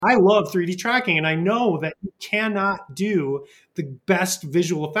I love 3D tracking, and I know that you cannot do the best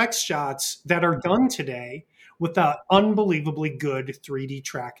visual effects shots that are done today without unbelievably good 3D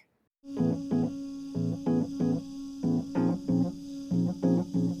tracking.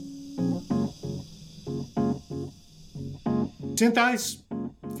 Synthesize,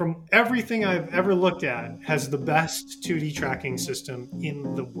 from everything I've ever looked at, has the best 2D tracking system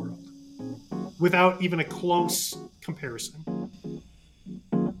in the world, without even a close comparison.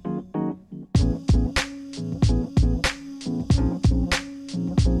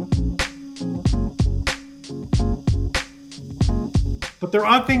 But there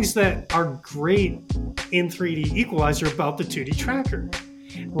are things that are great in 3D Equalizer about the 2D tracker.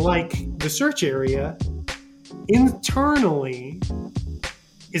 Like the search area internally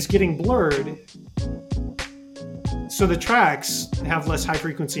is getting blurred, so the tracks have less high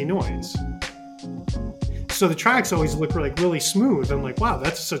frequency noise. So the tracks always look like really smooth. I'm like, wow,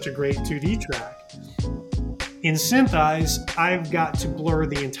 that's such a great 2D track. In Synthesize, I've got to blur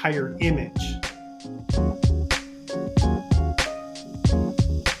the entire image.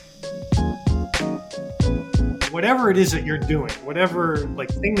 Whatever it is that you're doing, whatever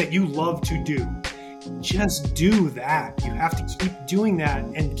thing that you love to do, just do that. You have to keep doing that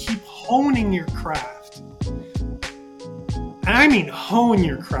and keep honing your craft. And I mean hone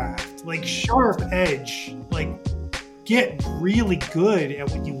your craft, like sharp edge, get really good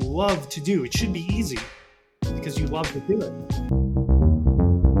at what you love to do. It should be easy because you love to do it.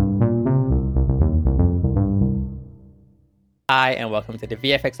 Hi, and welcome to the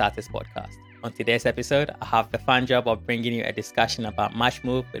VFX Artist Podcast. On today's episode, I have the fun job of bringing you a discussion about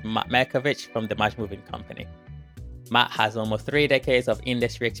Matchmove with Matt Merkovich from the Matchmoving Company. Matt has almost 3 decades of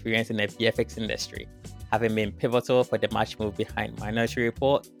industry experience in the VFX industry, having been pivotal for the Matchmove behind Minority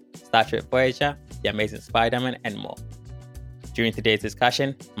Report, Star Trek Voyager, The Amazing Spider-Man, and more. During today's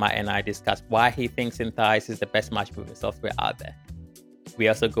discussion, Matt and I discuss why he thinks Synthesize is the best matchmoving software out there. We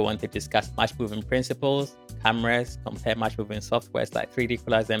also go on to discuss matchmoving principles, cameras, compare matchmoving softwares like 3D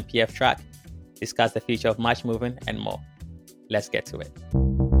Equalizer and PF Track, discuss the future of matchmoving, and more. Let's get to it.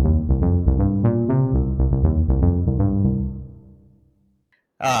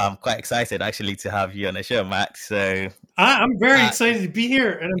 I'm quite excited actually to have you on the show, Max. So I'm very excited to be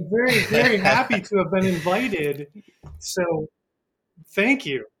here, and I'm very, very happy to have been invited. So thank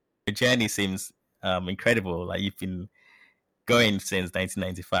you. Your journey seems incredible. Like you've been going since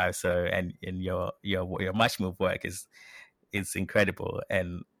 1995. So and your matchmove work is incredible.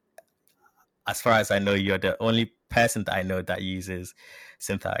 And as far as I know, you're the only person that I know that uses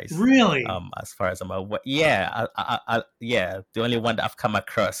Synthesize. Really? As far as I'm aware, yeah, the only one that I've come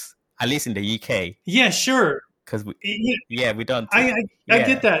across, at least in the UK. Yeah, sure. Because we don't. I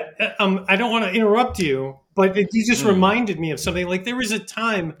get that. I don't want to interrupt you, but you just reminded me of something. Like there was a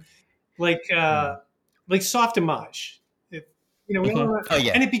time, soft image.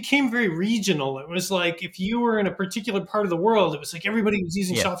 And it became very regional. It was like if you were in a particular part of the world, it was like everybody was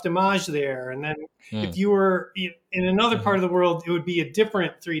using soft image there. And then if you were in another part of the world, it would be a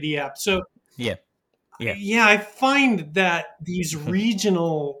different 3D app. So I find that these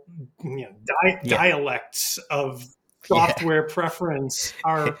regional dialects of software preference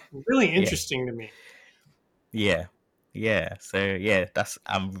are really interesting to me. So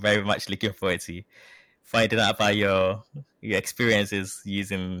I'm very much looking forward to finding out about your experiences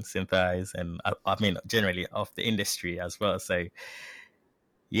using Synthesize, and I mean generally of the industry as well. So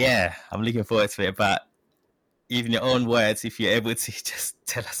I'm looking forward to it. But even your own words, if you're able to just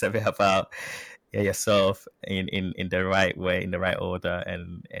tell us a bit about yourself in the right way, in the right order,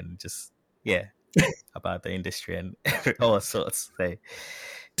 and just about the industry and all sorts.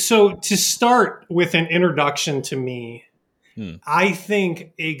 So to start with an introduction to me, I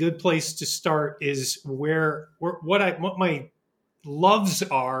think a good place to start is what my loves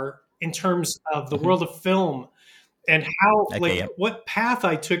are in terms of the world of film and how what path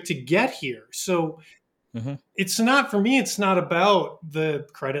I took to get here. So it's not, for me, it's not about the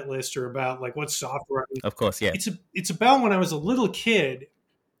credit list or about what software. Of course, yeah. It's about when I was a little kid.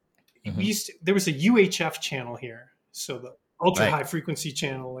 There was a UHF channel here, so the ultra high frequency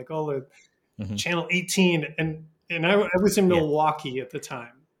channel, like all the channel 18, and I was in Milwaukee at the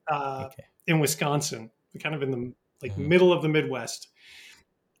time, in Wisconsin, kind of in the middle of the Midwest.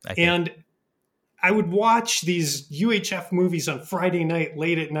 And I would watch these UHF movies on Friday night,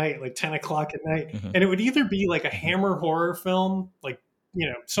 late at night, like 10 o'clock at night. And it would either be like a Hammer horror film,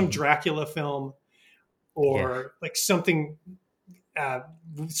 some Dracula film, or like something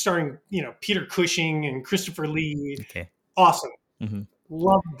starring, Peter Cushing and Christopher Lee. Awesome.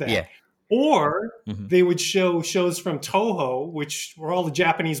 Loved that. Or they would show shows from Toho, which were all the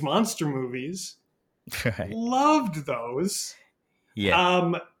Japanese monster movies. Right. Loved those.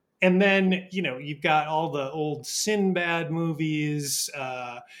 Yeah. And then, you've got all the old Sinbad movies.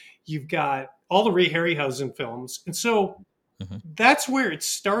 You've got all the Ray Harryhausen films. And so that's where it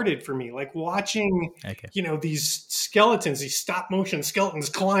started for me, like watching, these skeletons, these stop motion skeletons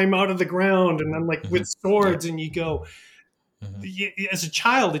climb out of the ground and then like with swords and you go, as a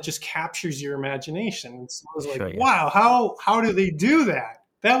child, it just captures your imagination. And so I was like, wow, how do they do that?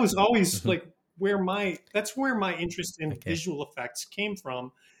 That was always like where my interest in visual effects came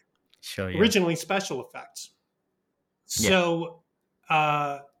from. Originally special effects. So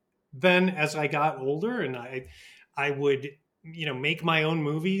then as I got older and I would, make my own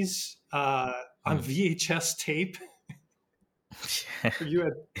movies on VHS tape.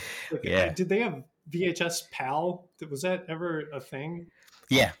 You had, did they have VHS PAL? Was that ever a thing?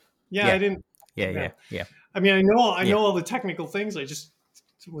 Yeah. I didn't. Yeah. I mean, I know all the technical things. I just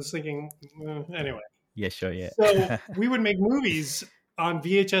was thinking, anyway. Yeah, sure. Yeah. So we would make movies on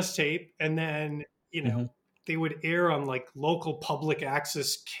VHS tape, and then they would air on like local public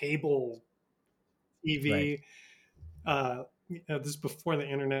access cable TV. Right. This is before the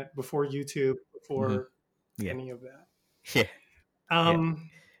internet, before YouTube, before any of that. Yeah.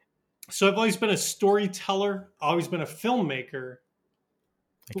 So I've always been a storyteller, always been a filmmaker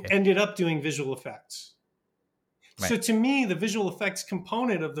who ended up doing visual effects. Right. So to me, the visual effects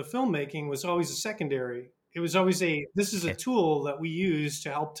component of the filmmaking was always a secondary. It was always this is a tool that we use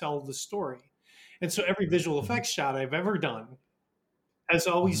to help tell the story. And so every visual effects shot I've ever done has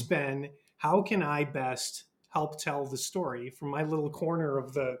always been, how can I best help tell the story from my little corner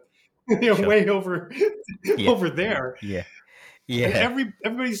of the, way over, over there. Yeah. And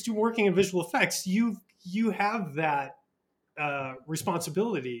everybody's working in visual effects. You have that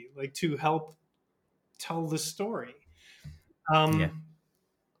responsibility, like to help tell the story.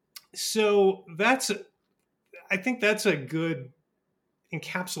 So I think that's a good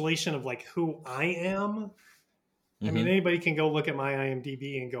encapsulation of like who I am. I mean, anybody can go look at my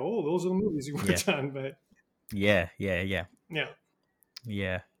IMDb and go, "Oh, those are the movies you worked on." But yeah.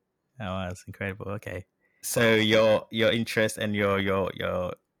 Oh, that's incredible. Okay, so your interest and your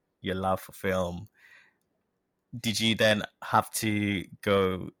love for film, did you then have to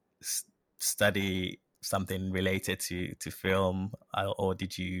go study something related to film, or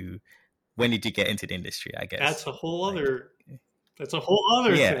when did you get into the industry? I guess that's a whole other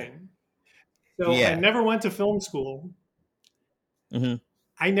thing. So I never went to film school.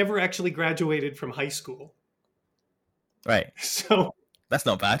 I never actually graduated from high school. Right. So that's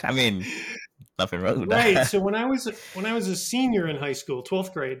not bad. I mean, nothing wrong with that. Right. So when I was a senior in high school,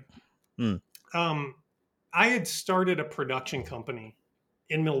 12th grade, I had started a production company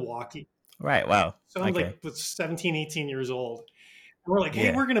in Milwaukee. Right. Wow. So I'm like 17, 18 years old. And we're like,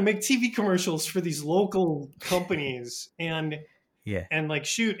 hey, we're going to make TV commercials for these local companies and like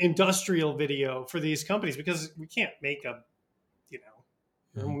shoot industrial video for these companies because we can't make a,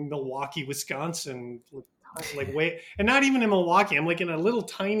 Milwaukee, Wisconsin, like way, and not even in Milwaukee. I'm like in a little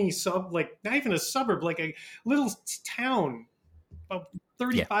tiny not even a suburb, like a little town about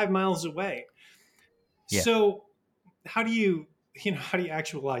 35 miles away. Yeah. So how do you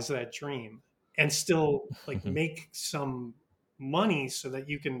actualize that dream and still like make some money so that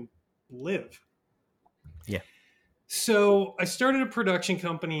you can live? Yeah. So I started a production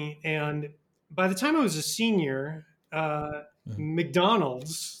company, and by the time I was a senior,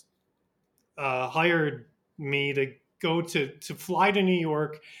 McDonald's hired me to go to fly to New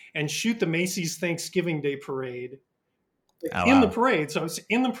York and shoot the Macy's Thanksgiving Day parade the parade. So I was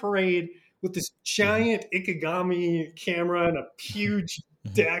in the parade with this giant Ikegami camera and a huge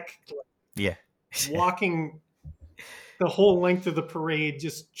deck, walking the whole length of the parade,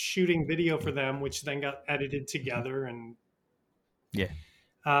 just shooting video for them, which then got edited together. And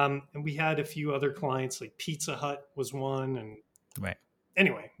and we had a few other clients, like Pizza Hut was one. And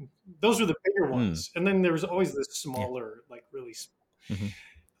anyway, those were the bigger ones. And then there was always this smaller, like really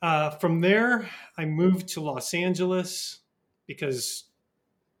small. From there, I moved to Los Angeles because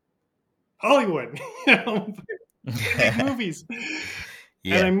Hollywood, big movies.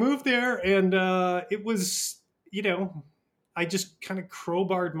 And I moved there, and it was, I just kind of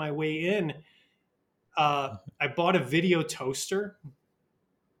crowbarred my way in. I bought a video toaster.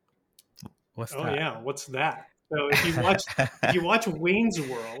 What's that? Oh yeah, what's that? So if you watch Wayne's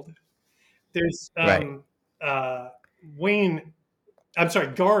World, there's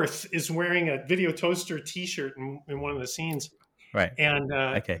Garth is wearing a video toaster T-shirt in one of the scenes. Right. And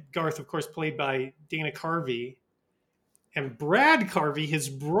Garth, of course, played by Dana Carvey. And Brad Carvey, his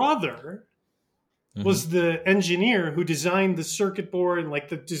brother, was the engineer who designed the circuit board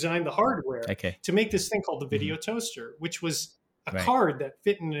and designed the hardware to make this thing called the video toaster, which was a card that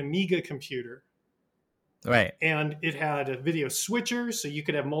fit in an Amiga computer. Right. And it had a video switcher, so you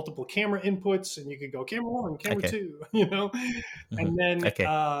could have multiple camera inputs, and you could go camera 1, camera 2, you know? And then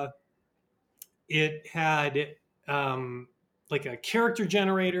it had like a character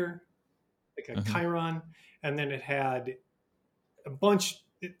generator, like a Chiron, and then it had a bunch,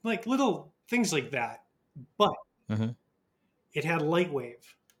 like little things like that. But it had Lightwave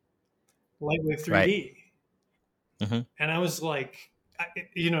 3D. And I was like,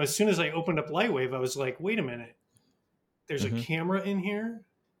 as soon as I opened up Lightwave, I was like, wait a minute. There's a camera in here,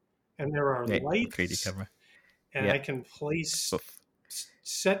 and there are lights, 3D camera. And I can place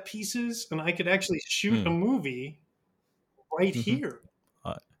set pieces, and I could actually shoot a movie right here.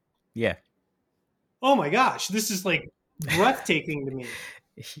 Oh my gosh, this is like breathtaking to me.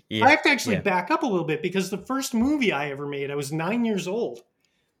 I have to actually back up a little bit, because the first movie I ever made, I was 9 years old.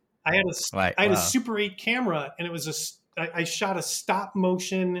 I had a Super 8 camera, and it was I shot a stop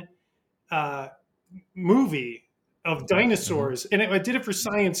motion movie of dinosaurs, and I did it for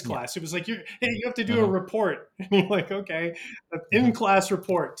science class. It was like, hey, you have to do a report, and you're like, okay, in class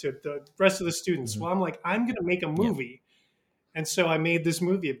report to the rest of the students. Well, I'm like, I'm going to make a movie, and so I made this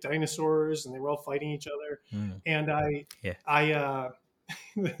movie of dinosaurs, and they were all fighting each other, and I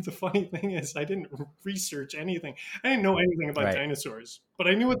the funny thing is, I didn't research anything. I didn't know anything about dinosaurs, but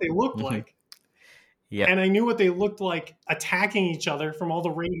I knew what they looked like. Yeah. And I knew what they looked like attacking each other from all the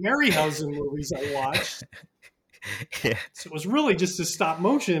Ray Harryhausen movies I watched. So it was really just a stop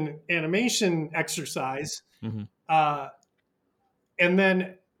motion animation exercise. And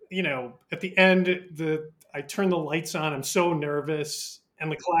then, at the end, I turn the lights on. I'm so nervous.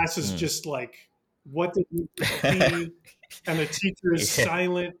 And the class is just like, what did you see? And the teacher is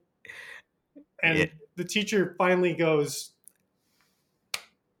silent. And the teacher finally goes,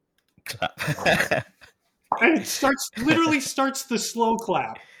 clap. And it literally starts the slow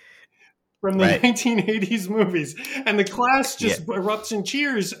clap from the 1980s movies. And the class just erupts in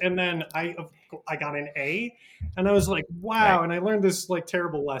cheers. And then I got an A. And I was like, wow. Right. And I learned this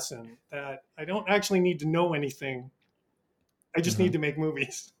terrible lesson that I don't actually need to know anything. I just need to make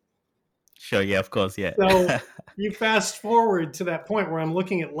movies. Sure, yeah, of course, yeah. So you fast forward to that point where I'm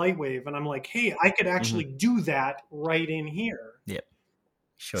looking at Lightwave and I'm like, hey, I could actually do that right in here. Yep.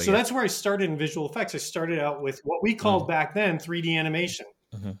 Sure. So that's where I started in visual effects. I started out with what we called back then 3D animation.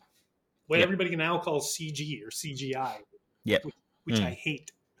 What everybody now calls CG or CGI. Yep. Which I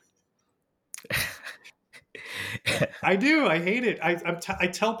hate. I do. I hate it. I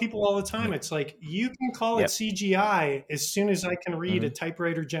tell people all the time, it's like, you can call it CGI as soon as I can read a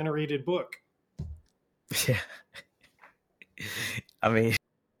typewriter-generated book. Yeah. I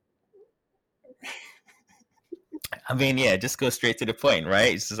mean, yeah, just go straight to the point,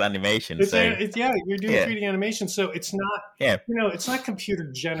 right? It's just animation. You're doing 3D animation, so it's not, it's not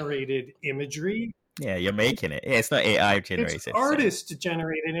computer-generated imagery. Yeah, you're making it. Yeah, it's not AI generated. It's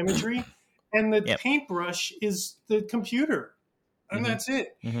artist-generated imagery. And the paintbrush is the computer. And that's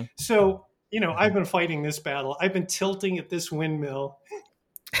it. So, I've been fighting this battle. I've been tilting at this windmill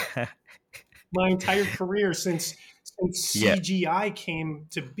my entire career since CGI came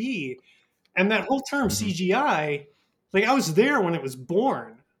to be. And that whole term CGI, I was there when it was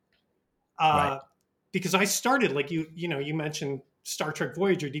born. Because I started, you mentioned Star Trek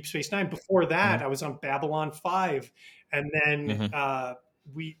Voyager, Deep Space Nine. Before that, I was on Babylon 5. And then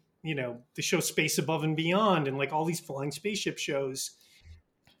the show Space Above and Beyond and all these flying spaceship shows.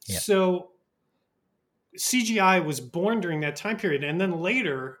 Yeah. So CGI was born during that time period. And then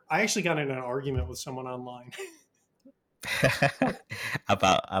later, I actually got in an argument with someone online.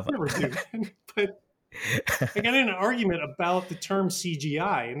 about never do that, but I got in an argument about the term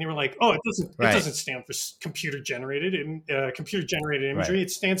CGI, and they were like, "Oh, it doesn't stand for computer generated imagery. Right.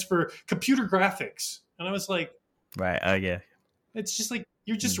 It stands for computer graphics." And I was like, "Right, oh yeah." It's just like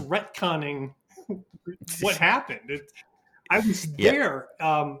you're just retconning what happened. I was there,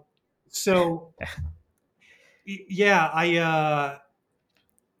 so yeah.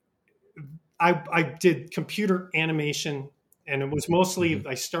 I did computer animation, and it was mostly,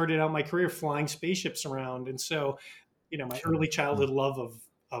 I started out my career flying spaceships around. And so, my early childhood love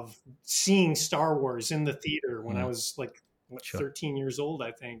of seeing Star Wars in the theater when I was 13 years old,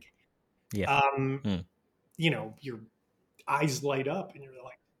 I think. Yeah. Your eyes light up and you're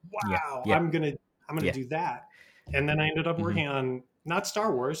like, wow, I'm going to do that. And then I ended up working on, not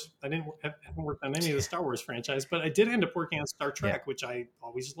Star Wars. I haven't worked on any of the Star Wars franchise, but I did end up working on Star Trek, which I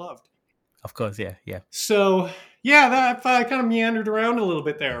always loved. Of course, yeah, yeah. So yeah, that kind of meandered around a little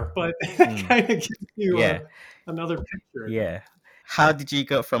bit there, but that kind of gives you another picture. Yeah. How did you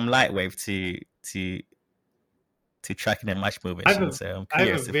go from Lightwave to tracking and Matchmove? I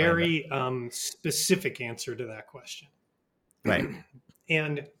have a very specific answer to that question. Right.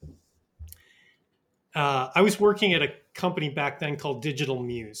 And I was working at a company back then called Digital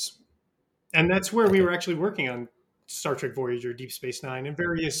Muse. And that's where we were actually working on Star Trek Voyager, Deep Space Nine, and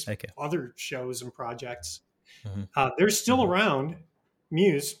various other shows and projects. They're still around,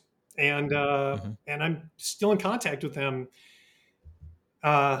 Muse, and I'm still in contact with them.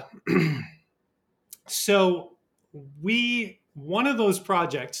 So one of those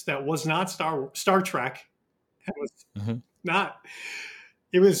projects that was not Star Trek, it was not.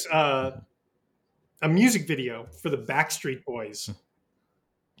 It was a music video for the Backstreet Boys.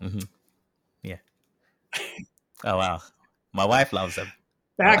 Yeah. Oh wow, my wife loves them.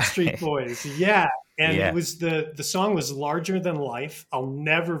 Backstreet Boys, yeah. And it was the song was Larger Than Life. I'll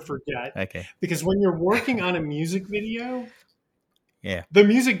never forget. Okay. Because when you're working on a music video, the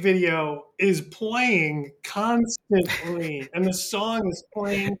music video is playing constantly and the song is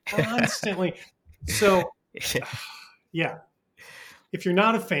playing constantly. So yeah. If you're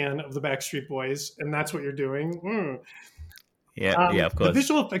not a fan of the Backstreet Boys and that's what you're doing, of course. The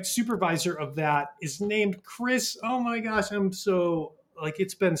visual effects supervisor of that is named Chris. Oh my gosh,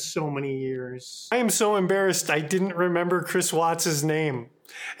 it's been so many years. I am so embarrassed I didn't remember Chris Watts' name.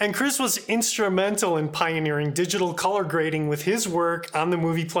 And Chris was instrumental in pioneering digital color grading with his work on the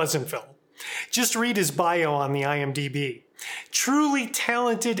movie Pleasantville. Just read his bio on the IMDb. Truly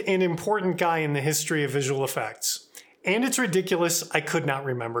talented and important guy in the history of visual effects. And it's ridiculous I could not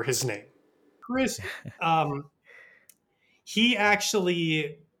remember his name. Chris, he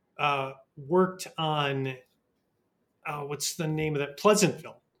actually worked on, what's the name of that?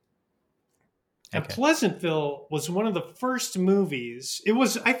 Pleasantville. And Pleasantville was one of the first movies. It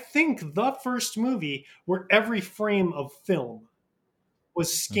was, I think, the first movie where every frame of film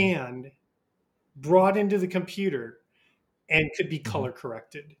was scanned, brought into the computer, and could be color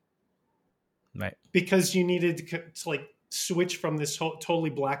corrected. Right. Because you needed to like switch from this totally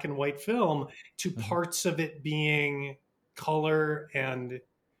black and white film to parts of it being color and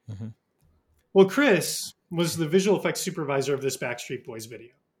well, Chris was the visual effects supervisor of this Backstreet Boys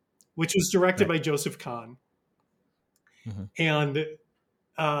video, which was directed by Joseph Kahn, and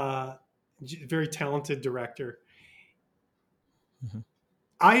very talented director.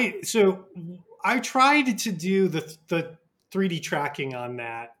 I tried to do the 3D tracking on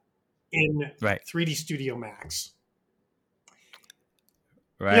that in 3D Studio Max.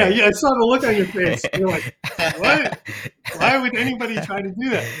 Right. Yeah, I saw the look on your face. You're like, what? Why would anybody try to do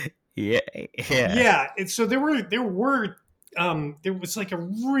that? Yeah. And so there was like a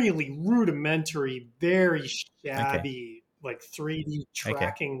really rudimentary, very shabby, like 3D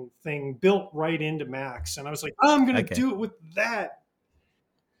tracking thing built right into Max, and I was like, I'm gonna do it with that.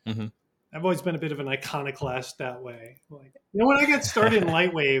 I've always been a bit of an iconoclast that way. Like, when I got started in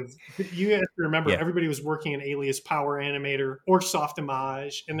Lightwave, you have to remember everybody was working in Alias Power Animator or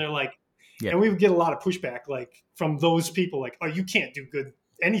Softimage, and they're like, and we would get a lot of pushback like from those people, like, oh, you can't do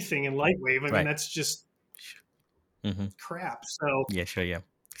anything in Lightwave. I mean, that's just crap. So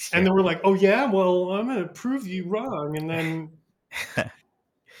and then we're like, oh yeah, well, I'm gonna prove you wrong, and then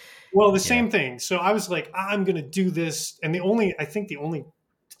well, the same thing. So I was like, I'm gonna do this, and the only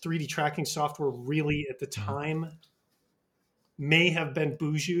 3D tracking software really at the time may have been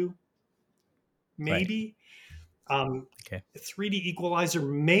Buju, maybe. 3D Equalizer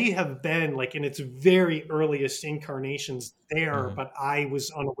may have been like in its very earliest incarnations there, but I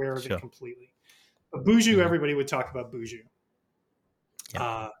was unaware of it completely. But Buju, everybody would talk about Buju.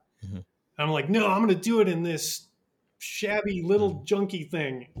 I'm like, no, I'm going to do it in this shabby little junky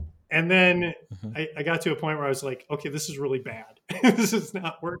thing. And then I got to a point where I was like, okay, this is really bad. This is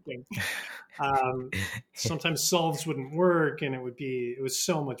not working. Sometimes solves wouldn't work, and it was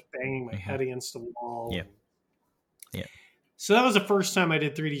so much banging my head against the wall. So that was the first time I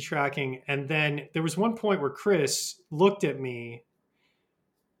did 3D tracking. And then there was one point where Chris looked at me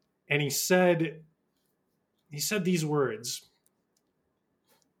and he said these words: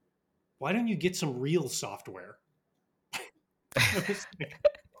 why don't you get some real software? I was like,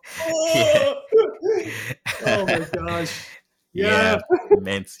 oh my gosh.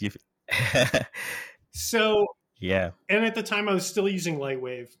 So and at the time I was still using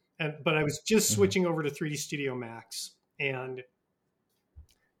Lightwave, but I was just switching over to 3D Studio Max, and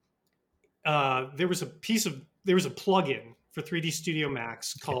there was a plugin for 3D Studio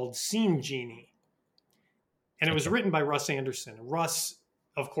Max called Scene Genie, and it was written by Russ Anderson. Russ,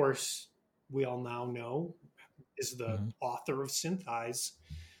 of course, we all now know is the author of Synth Eyes.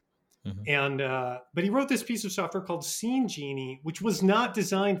 And but he wrote this piece of software called Scene Genie, which was not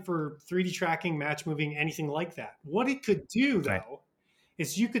designed for 3D tracking, match moving, anything like that. What it could do, though,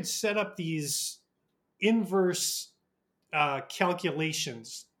 is you could set up these inverse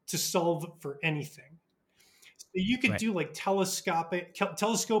calculations to solve for anything. So you could do like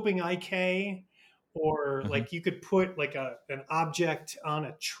telescoping IK, or like you could put like an object on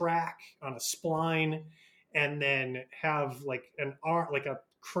a track, on a spline, and then have like an arm, like a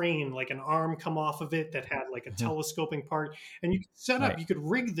crane, like an arm come off of it that had like a telescoping part. And you could set up, you could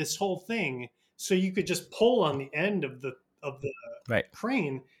rig this whole thing so you could just pull on the end of the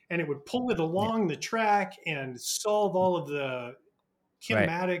crane, and it would pull it along the track and solve all of the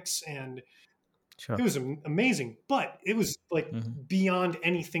kinematics. And it was amazing, but it was like beyond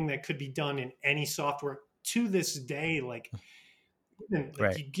anything that could be done in any software to this day. Like,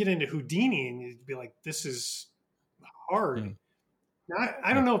 you get into Houdini and you'd be like, this is hard. Now,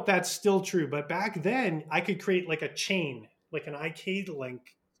 I don't know if that's still true, but back then I could create like a chain, like an IK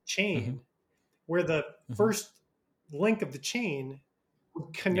link chain, where the first link of the chain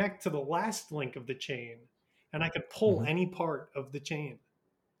would connect to the last link of the chain, and I could pull any part of the chain,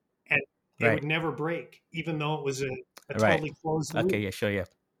 and it would never break, even though it was a totally closed loop. Okay, yeah, sure, yeah.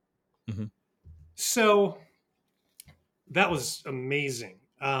 So that was amazing.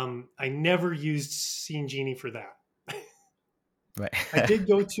 I never used Scene Genie for that. I did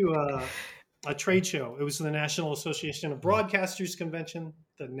go to a trade show. It was the National Association of Broadcasters convention,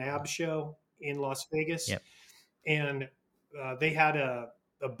 the NAB show in Las Vegas. And they had a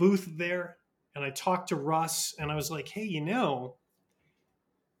booth there. And I talked to Russ, and I was like, hey,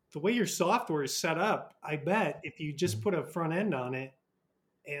 the way your software is set up, I bet if you just put a front end on it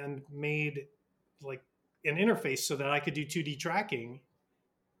and made like an interface so that I could do 2D tracking,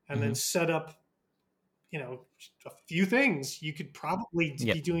 and then set up, a few things, you could probably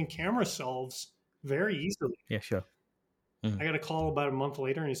be doing camera solves very easily. Yeah, sure. I got a call about a month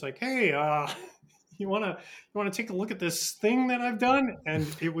later, and he's like, hey, you want to take a look at this thing that I've done? And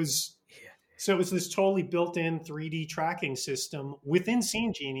it was, so it was this totally built-in 3D tracking system within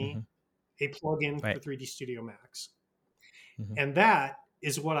Scene Genie, a plugin for 3D Studio Max. And that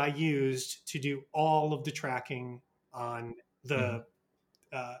is what I used to do all of the tracking on the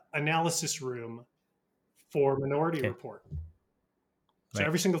analysis room for Minority Report. So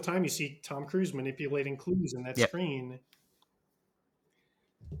every single time you see Tom Cruise manipulating clues in that screen,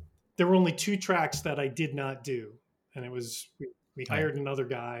 there were only 2 tracks that I did not do. And it was, we hired another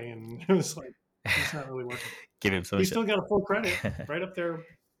guy, and it was like, he's not really working. Give him some. He still got a full credit right up there.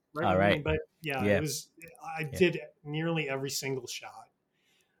 Right. But it was, I did nearly every single shot.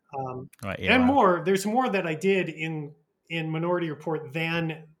 And more, there's more that I did in Minority Report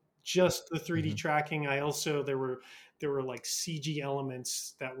than just the 3D tracking. I also, there were like CG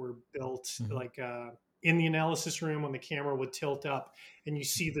elements that were built, like in the analysis room when the camera would tilt up and you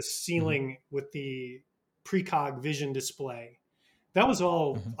see the ceiling with the precog vision display. That was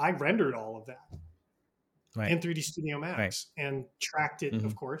all, I rendered all of that in 3D Studio Max and tracked it,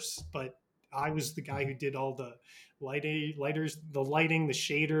 of course, but I was the guy who did all the lighting, the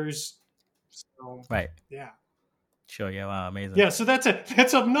shaders. So, yeah. Sure. Yeah. Wow. Amazing. Yeah. So that's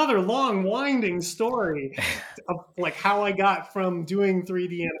another long, winding story of like how I got from doing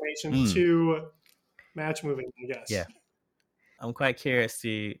 3D animation to match moving, I guess. Yeah. I'm quite curious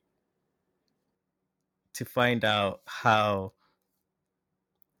to find out how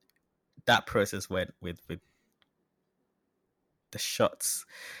that process went with the shots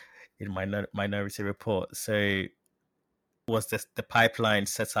in Minority Report. So was the pipeline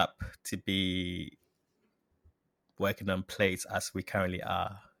set up to be working on plates as we currently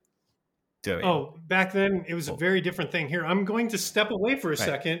are doing? Oh, back then it was a very different thing. Here, I'm going to step away for a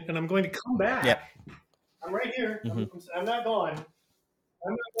second, and I'm going to come back. Yep. I'm right here. I'm not gone.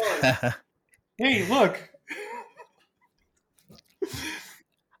 Hey, look.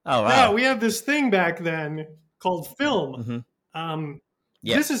 Oh, wow. Yeah, we have this thing back then called film.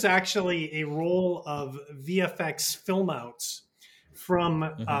 This is actually a roll of VFX film outs from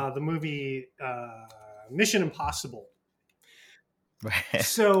the movie Mission Impossible.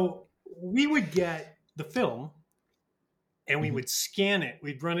 So we would get the film and we would scan it.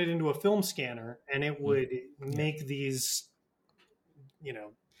 We'd run it into a film scanner and it would make these,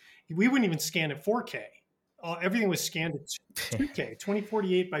 we wouldn't even scan at 4K. Everything was scanned at 2K,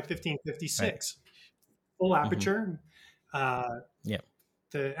 2048 by 1556. Full aperture.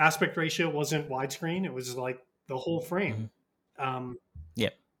 The aspect ratio wasn't widescreen. It was like the whole frame.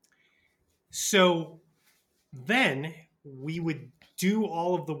 So then we would do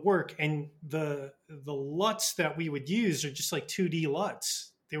all of the work, and the LUTs that we would use are just like 2D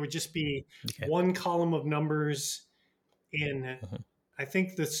LUTs. They would just be one column of numbers in, I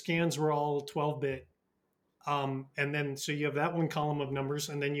think the scans were all 12-bit. And then, so you have that one column of numbers,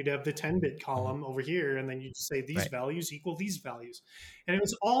 and then you'd have the 10-bit column over here, and then you'd say these values equal these values. And it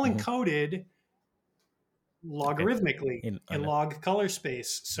was all encoded logarithmically in log color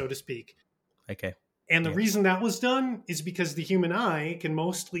space, so to speak. Okay. And the reason that was done is because the human eye can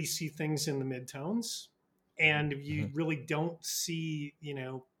mostly see things in the midtones, and you really don't see,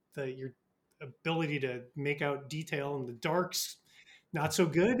 your ability to make out detail in the darks, not so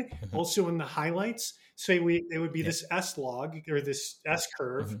good. Also in the highlights, say it would be this S log or this S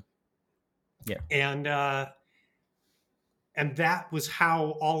curve. And that was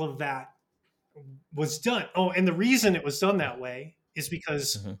how all of that was done. Oh, and the reason it was done that way is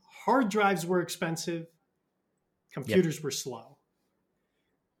because hard drives were expensive, computers were slow.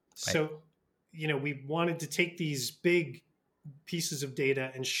 So, we wanted to take these big pieces of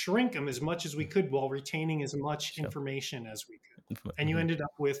data and shrink them as much as we could while retaining as much information as we could. And you ended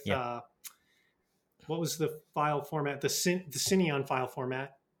up with, what was the file format? The Cineon file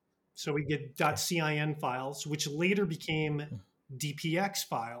format. So we get .cin files, which later became DPX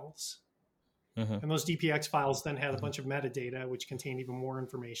files. And those DPX files then had a bunch of metadata, which contained even more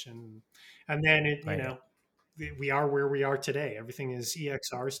information. And then we are where we are today. Everything is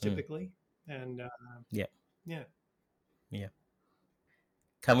EXRs typically. And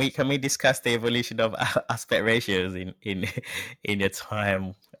Can we discuss the evolution of aspect ratios in your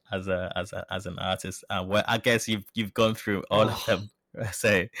time as an artist? Well, I guess you've gone through all of them.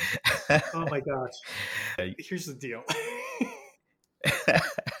 So, oh my gosh! Here's the deal.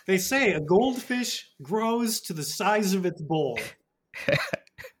 They say a goldfish grows to the size of its bowl.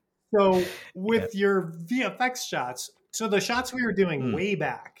 So with your VFX shots, so the shots we were doing way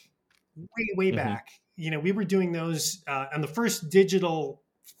back, way back, we were doing those on the first digital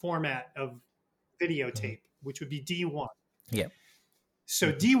format of videotape, which would be D1.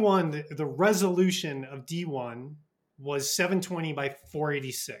 So D1, the resolution of D1 was 720 by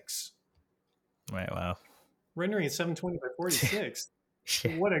 486. Right. Wow. Rendering at 720 by 486.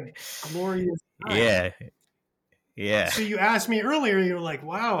 What a glorious time. Yeah. So you asked me earlier, you were like,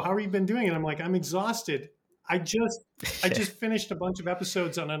 wow, how have you been doing it? I'm like, I'm exhausted. I just finished a bunch of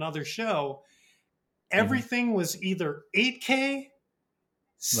episodes on another show. Everything was either 8K,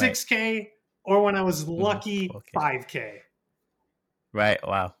 6K, or when I was lucky, 5K. Right.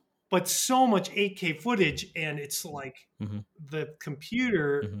 Wow. But so much 8K footage, and it's like the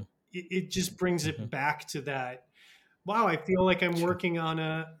computer, it just brings it back to that. Wow, I feel like I'm working on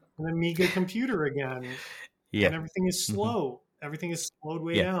an Amiga computer again. And everything is slow. Everything is slowed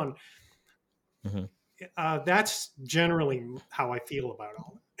way down. That's generally how I feel about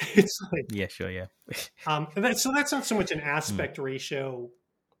all of it. It's like, so that's not so much an aspect ratio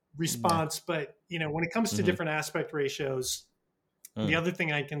response, but when it comes to different aspect ratios, the other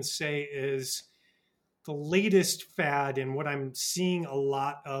thing I can say is the latest fad, and what I'm seeing a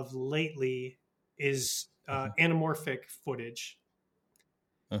lot of lately is anamorphic footage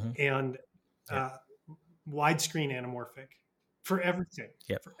and widescreen anamorphic for everything.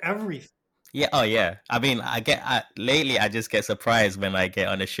 For everything. Yeah. Oh, yeah. I mean, lately I just get surprised when I get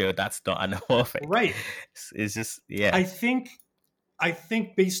on a show that's not anamorphic. Right. It's just I think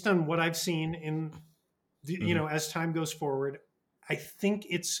based on what I've seen in the, as time goes forward, I think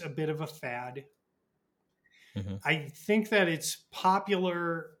it's a bit of a fad. I think that it's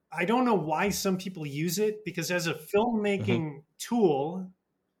popular. I don't know why some people use it, because as a filmmaking tool,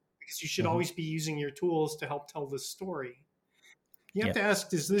 because you should always be using your tools to help tell the story. You have to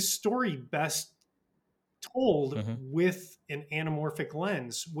ask, is this story best told with an anamorphic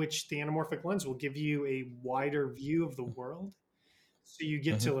lens, which the anamorphic lens will give you a wider view of the world. So you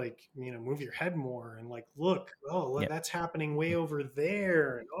get to move your head more and look, that's happening way over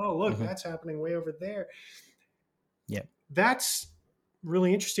there. And look, that's happening way over there. Yeah. That's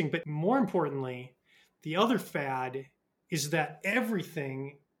really interesting. But more importantly, the other fad is that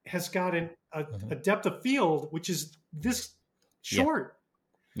everything has got a depth of field, which is this short.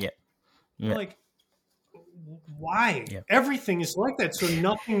 Like, why? Everything is like that. So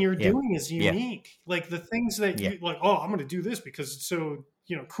nothing you're doing is unique. Like the things that you I'm going to do this because it's so,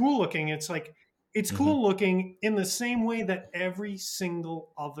 cool looking. It's like, it's cool looking in the same way that every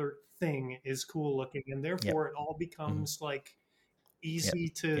single other thing is cool looking. And therefore it all becomes easy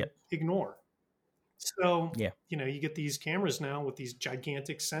to ignore. So, you get these cameras now with these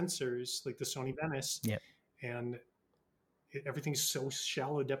gigantic sensors like the Sony Venice and everything's so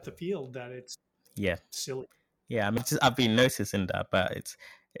shallow depth of field that it's silly. Yeah, I mean, I've been noticing that, but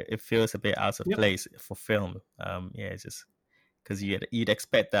it feels a bit out of place for film. Yeah, it's just because you'd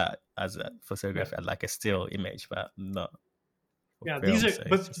expect that as a photographer, like a still image, but not for Yeah,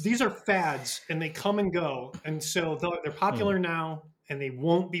 film. So these are fads, and they come and go, and so they're popular now, and they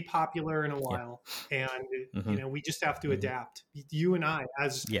won't be popular in a while. And we just have to adapt. You and I,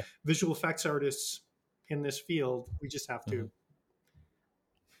 as visual effects artists in this field, we just have to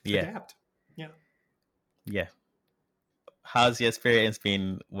adapt. Yeah. How's your experience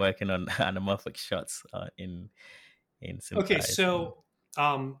been working on anamorphic shots in Synthesize? Okay, so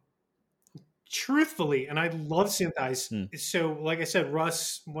truthfully, and I love Synthesize. So, like I said,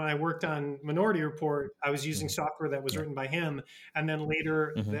 Russ, when I worked on Minority Report, I was using software that was written by him, and then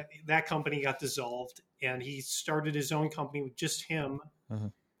later that company got dissolved, and he started his own company with just him,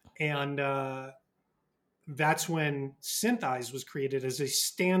 and that's when Synthesize was created as a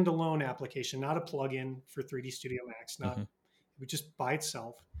standalone application, not a plugin for 3D Studio Max, it was just by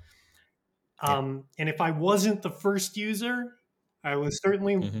itself. And if I wasn't the first user, I was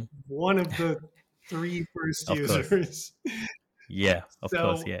certainly one of the 3 first users. Yeah, of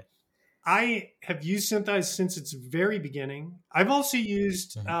course. I have used Synthesize since its very beginning. I've also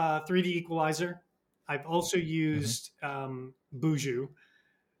used 3D Equalizer. I've also used Buju.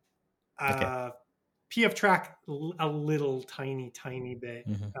 PF Track a little tiny bit.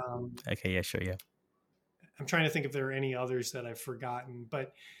 Sure. I'm trying to think if there are any others that I've forgotten,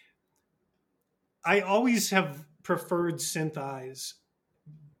 but I always have preferred Synthesize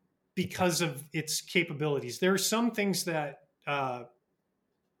because of its capabilities. There are some things that that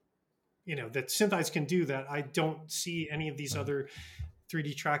Synthesize can do that I don't see any of these other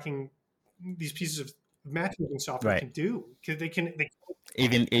 3D tracking, these pieces of matchmaking software can do. Because they can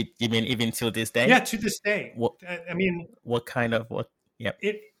even till this day. Yeah, to this day. I mean, what kind of what? Yeah.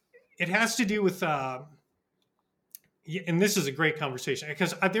 It has to do with. And this is a great conversation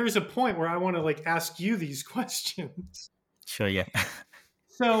because there is a point where I want to ask you these questions. Sure, yeah.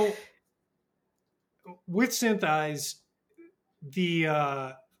 So with Synthesize,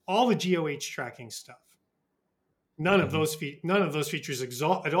 all the GOH tracking stuff, none of those features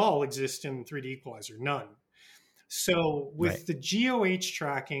at all exist in 3D Equalizer. None. So with the GOH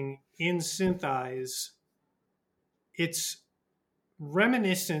tracking in Synthesize, it's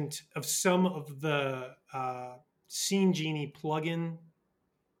reminiscent of some of the Scene Genie plugin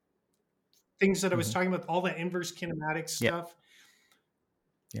things that I was talking about, all that inverse kinematics stuff.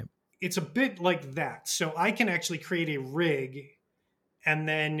 It's a bit like that. So I can actually create a rig, and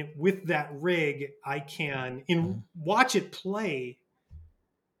then with that rig, I can watch it play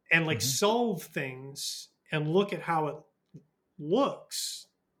and solve things and look at how it looks,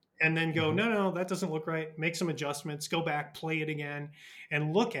 and then go, no, that doesn't look right. Make some adjustments, go back, play it again,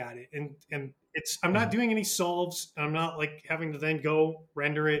 and look at it. And it's I'm not doing any solves. I'm not having to then go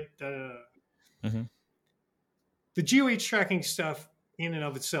render it. The GOH tracking stuff in and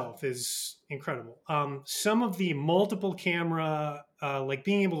of itself is incredible. Some of the multiple camera,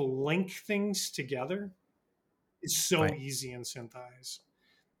 being able to link things together is so easy in Synthesize.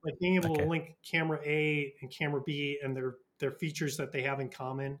 Like being able to link camera A and camera B and their features that they have in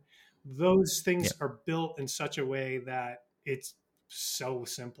common. Those things are built in such a way that it's so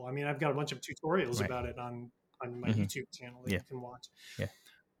simple. I mean, I've got a bunch of tutorials about it on my YouTube channel that you can watch.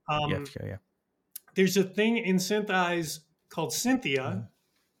 There's a thing in Synthesize called Cynthia,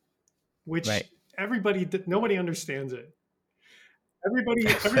 which nobody understands it.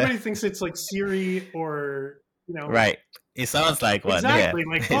 Everybody thinks it's like Siri or Right. It sounds like one. Exactly.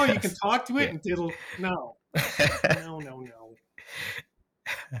 You can talk to it and it'll no.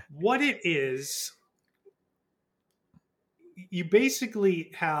 What it is, you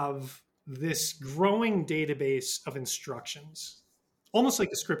basically have this growing database of instructions, almost like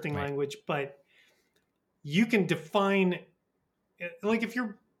a scripting language, but you can define, if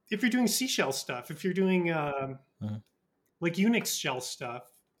you're doing C shell stuff, if you're doing Unix shell stuff,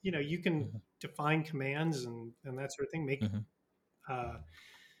 you can define commands and that sort of thing, make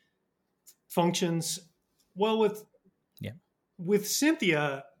functions. Well, with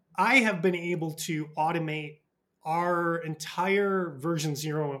Cynthia, I have been able to automate our entire version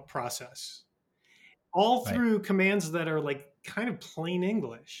 0 process all through commands that are kind of plain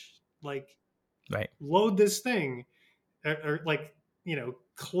English, load this thing or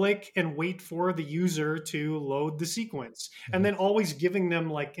click and wait for the user to load the sequence, and then always giving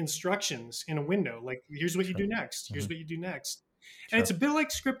them instructions in a window, here's what you do next, here's what you do next. And it's a bit like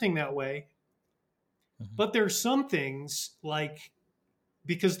scripting that way, but there are some things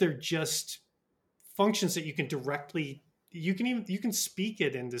because they're just functions that you can directly you can speak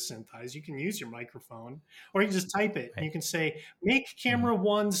it into Synthesize. You can use your microphone, or you can just type it. And you can say, make camera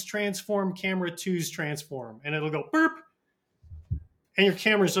one's transform, camera two's transform, and it'll go burp. And your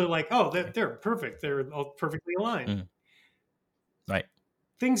cameras are like, oh, they're perfect. They're all perfectly aligned. Right.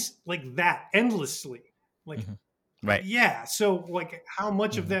 Things like that endlessly. Like, right. Yeah. So like how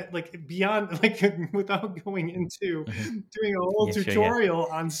much of that, like beyond, like without going into doing a whole tutorial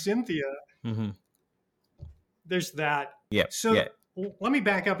on Cynthia, there's that. Yeah. So let me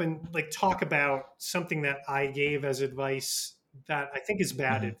back up and like talk about something that I gave as advice that I think is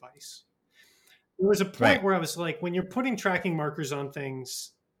bad advice. There was a point where I was like, when you're putting tracking markers on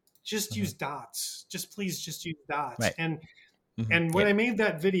things, just use dots. Please just use dots. Right. And when I made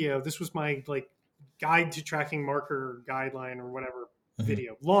that video, this was my like guide to tracking marker guideline or whatever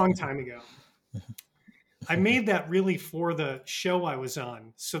video, long time ago. I made that really for the show I was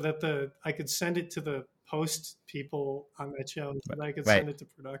on, so that I could send it to the post people on that show, so that I could send it to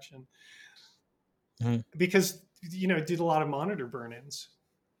production. Because did a lot of monitor burn-ins.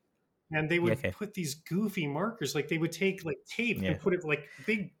 And they would put these goofy markers, like they would take like tape and put it like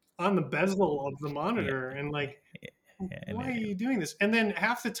big on the bezel of the monitor, and like, why are you doing this? And then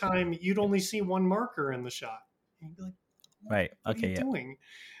half the time you'd only see one marker in the shot. And you'd be like, what are you doing?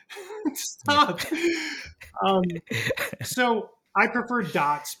 Stop. So I preferred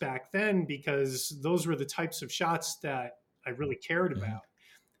dots back then because those were the types of shots that I really cared about.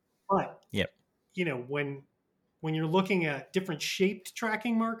 But when you're looking at different shaped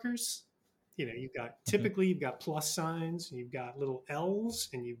tracking markers, you've got you've got plus signs, and you've got little L's,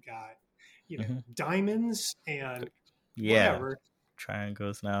 and you've got diamonds and whatever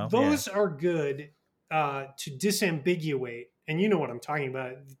triangles. Now those are good to disambiguate, and you know what I'm talking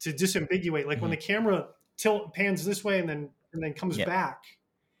about. To disambiguate, like when the camera pans this way and then comes back.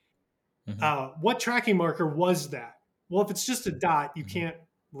 What tracking marker was that? Well, if it's just a dot, you can't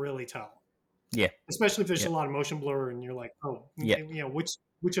really tell. Yeah. Especially if there's a lot of motion blur and you're like,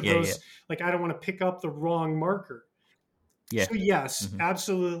 which of those, like, I don't want to pick up the wrong marker. Yeah. So yes,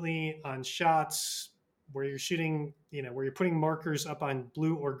 absolutely on shots where you're shooting, where you're putting markers up on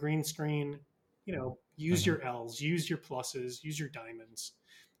blue or green screen, use your L's, use your pluses, use your diamonds.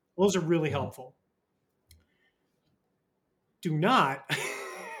 Those are really helpful. Do not,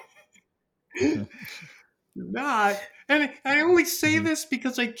 and I only say this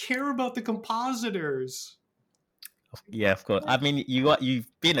because I care about the compositors. Yeah, of course. I mean, you've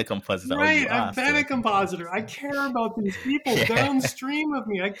been a compositor, right? I've been a compositor. I care about these people downstream of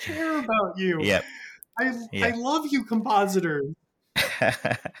me. I care about you. Yeah, I love you, compositors.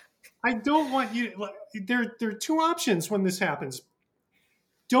 I don't want you. There are two options when this happens.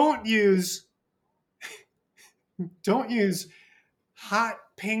 Don't use hot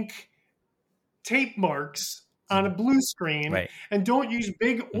pink tape marks on a blue screen, and don't use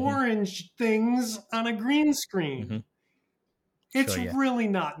big orange things on a green screen. It's really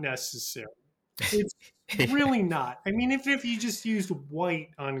not necessary. It's really not. I mean, if you just used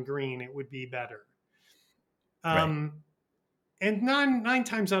white on green, it would be better. And nine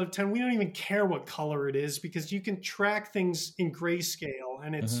times out of 10, we don't even care what color it is, because you can track things in grayscale,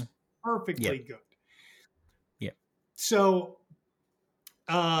 and it's perfectly good. Yeah. So,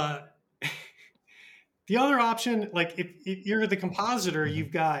 the other option, like if you're the compositor,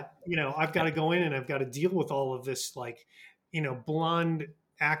 you've got, I've got to go in and I've got to deal with all of this, like, blonde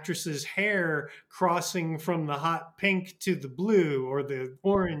actress's hair crossing from the hot pink to the blue or the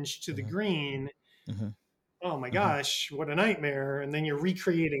orange to the green. Oh my gosh, what a nightmare. And then you're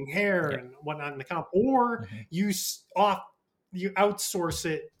recreating hair and whatnot in the comp, or you outsource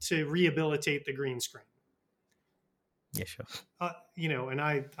it to rehabilitate the green screen. Yeah, sure. And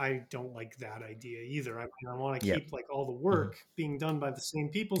I don't like that idea either. I mean, I want to keep like all the work being done by the same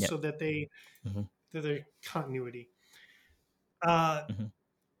people, so that that there's continuity.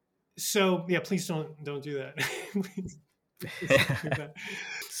 So yeah, please don't do that. Please don't do that.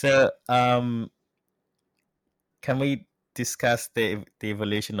 So can we discuss the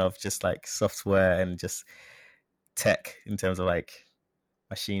evolution of just like software and just tech in terms of like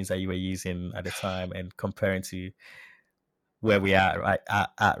machines that you were using at the time, and comparing to where we are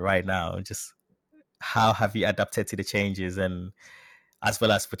at right now? Just how have you adapted to the changes, and as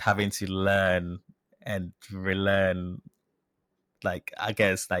well as with having to learn and relearn, like, I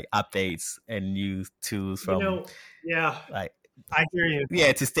guess, like updates and new tools from like, I hear you.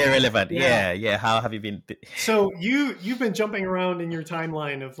 Yeah, to stay relevant. Yeah. How have you been? So you've been jumping around in your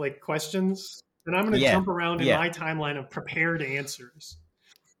timeline of like questions, and I'm going to jump around in my timeline of prepared answers.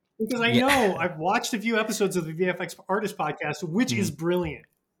 Because I know I've watched a few episodes of the VFX Artist Podcast, which is brilliant.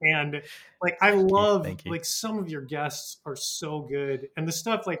 And like, I love, Thank you. like, some of your guests are so good. And the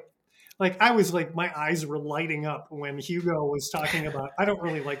stuff like I was like, my eyes were lighting up when Hugo was talking about, I don't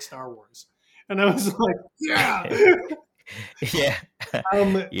really like Star Wars. And I was like, yeah. Yeah.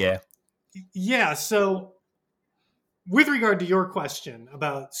 Yeah. Yeah. So with regard to your question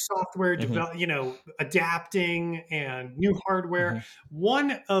about software, adapting and new hardware,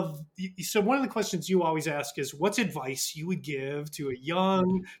 one of the questions you always ask is, what's advice you would give to a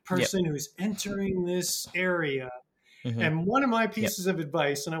young person who's entering this area? And one of my pieces of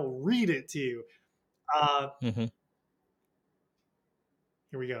advice, and I will read it to you. Here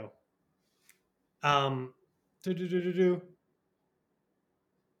we go.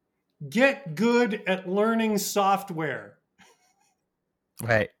 Get good at learning software.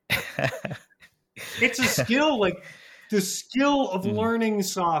 Right. It's a skill, like the skill of learning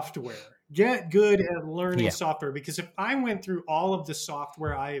software. Get good at learning software, because if I went through all of the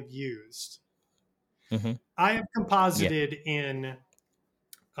software I have used, I have composited in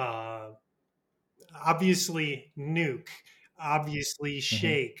obviously Nuke, obviously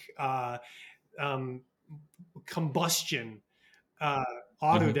Shake, Combustion,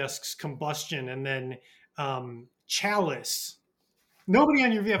 Autodesk's Combustion, and then Chalice. Nobody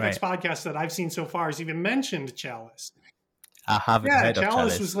on your VFX podcast that I've seen so far has even mentioned Chalice. I haven't heard of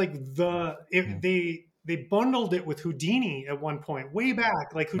Chalice. Was like they bundled it with Houdini at one point, way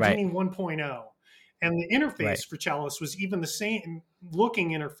back, like Houdini 1.0. And the interface for Chalice was even the same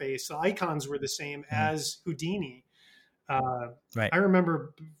looking interface. The icons were the same as Houdini. I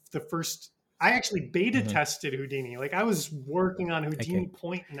remember I actually beta tested Houdini. Like, I was working on Houdini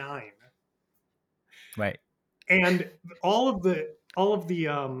 0.9. Right. And all of the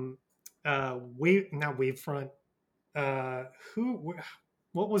Wavefront.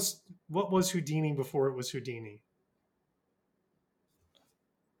 What was Houdini before it was Houdini?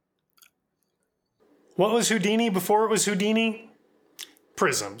 What was Houdini before it was Houdini?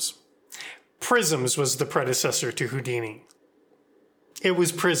 Prisms. Prisms was the predecessor to Houdini. It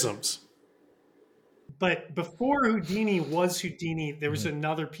was Prisms. But before Houdini was Houdini, there was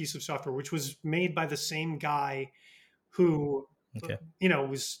another piece of software which was made by the same guy who,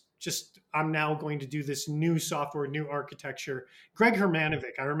 was just, I'm now going to do this new software, new architecture. Greg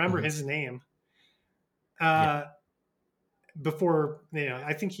Hermanovic, I remember his name. Before,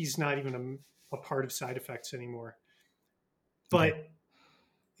 I think he's not even a part of Side Effects anymore. But,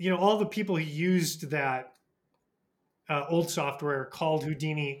 all the people who used that old software called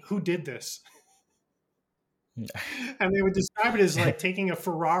Houdini, who did this? And they would describe it as like taking a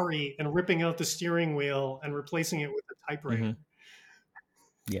Ferrari and ripping out the steering wheel and replacing it with a typewriter.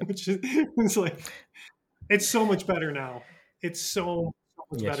 Which is, it's like, it's so much better now. It's so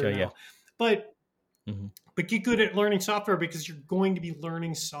much better now. But get good at learning software, because you're going to be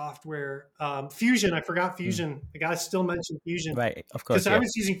learning software. Fusion, I forgot Fusion. I gotta still mention Fusion. Right, of course. Because I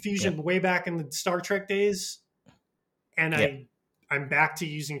was using Fusion way back in the Star Trek days. And I'm back to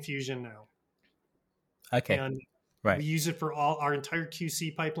using Fusion now. Okay. And we use it for our entire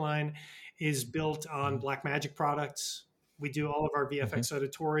QC pipeline is built on Blackmagic products. We do all of our VFX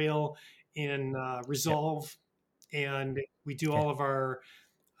editorial in Resolve, and we do all of our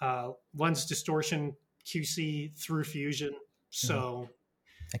lens distortion QC through Fusion. So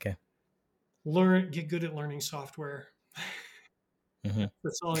get good at learning software.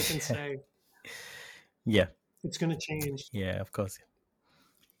 That's all I can say. Yeah. It's going to change. Yeah, of course.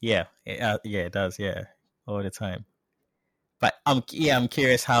 Yeah, it does. Yeah, all the time. But I'm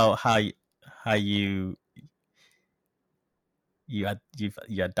curious how you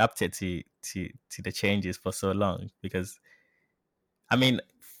adapted to the changes for so long, because I mean,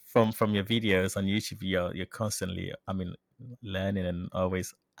 from your videos on YouTube, you're constantly, learning and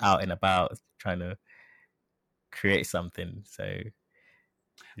always out and about trying to create something. So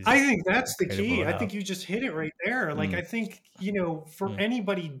I think that's the key. I think you just hit it right there. Like, I think, for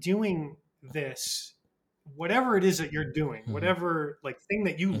anybody doing this, whatever it is that you're doing, whatever like thing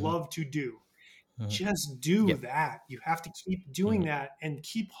that you love to do, just do that. You have to keep doing that and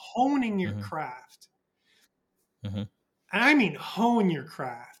keep honing your craft. And I mean, hone your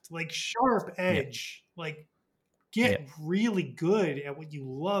craft, like sharp edge, like get really good at what you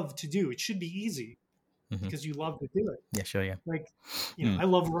love to do. It should be easy. Because you love to do it. Yeah, sure, yeah. Like, I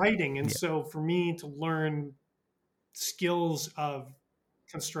love writing. And so for me to learn skills of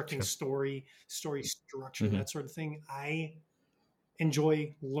constructing story structure, that sort of thing, I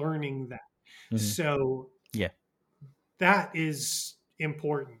enjoy learning that. So that is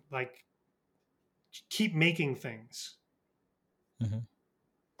important. Like, keep making things.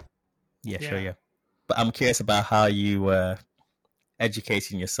 Yeah, sure, yeah. But I'm curious about how you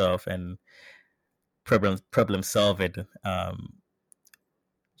educating yourself and problem solving,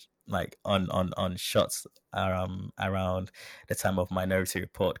 like on shots around the time of Minority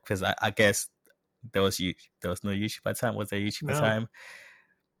Report? Because I guess there was no YouTube at the time. Was there YouTube at the time?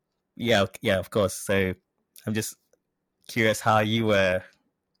 Yeah, of course. So I'm just curious how you were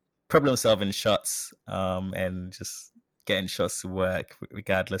problem solving shots, and just getting shots to work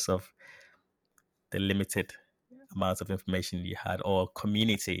regardless of the limited amounts of information you had, or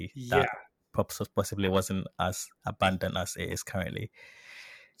community that possibly wasn't as abundant as it is currently.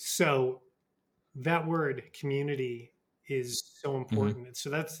 So that word community is so important. So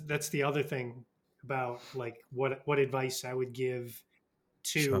that's the other thing about like what advice I would give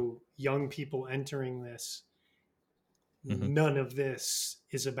to young people entering this. None of this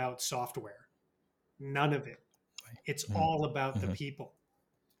is about software. None of it. It's all about the people.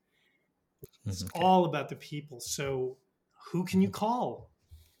 It's all about the people. So who can you call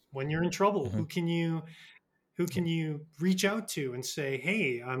when you're in trouble? Who can you reach out to and say,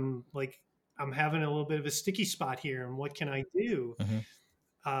 hey, I'm having a little bit of a sticky spot here, and what can I do?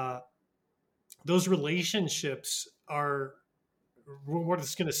 Those relationships are what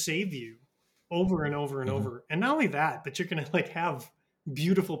is going to save you over and over and over. And not only that, but you're going to like have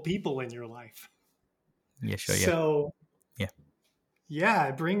beautiful people in your life. Yeah, sure. So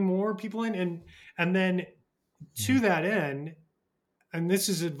bring more people in, and then to that end, and this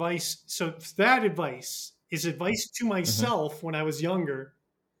is advice. So that advice is advice to myself when I was younger,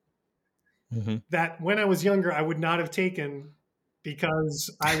 that when I was younger, I would not have taken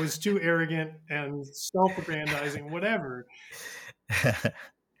because I was too arrogant and self-aggrandizing, whatever.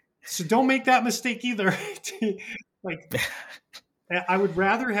 So don't make that mistake either. Like, I would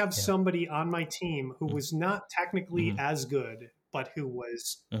rather have somebody on my team who was not technically as good, but who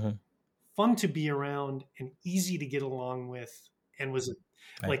was fun to be around and easy to get along with, and was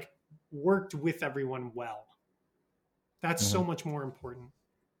like worked with everyone well. That's so much more important.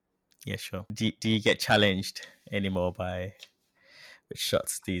 Yeah, sure. Do you get challenged anymore with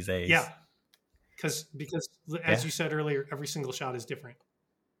shots these days? Yeah, because as you said earlier, every single shot is different.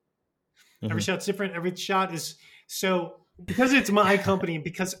 Every shot's different. Every shot is so, because it's my company,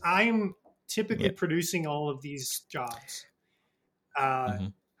 because I'm typically producing all of these jobs. I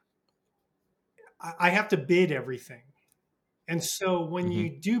have to bid everything. And so when you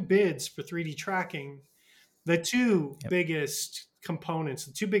do bids for 3D tracking, the two biggest components,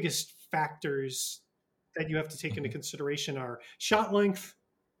 the two biggest factors that you have to take into consideration are shot length,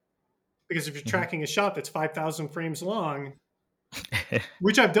 because if you're tracking a shot that's 5,000 frames long,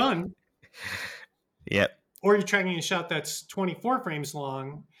 which I've done, or you're tracking a shot that's 24 frames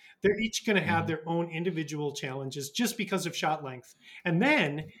long, they're each going to have their own individual challenges just because of shot length. And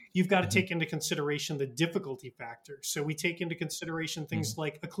then you've got to take into consideration the difficulty factor. So we take into consideration things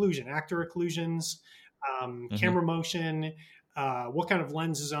like occlusion, actor occlusions, camera motion, what kind of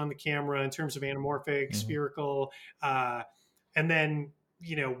lens is on the camera in terms of anamorphic, spherical, and then,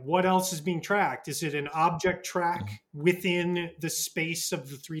 what else is being tracked? Is it an object track within the space of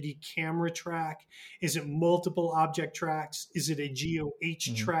the 3D camera track? Is it multiple object tracks? Is it a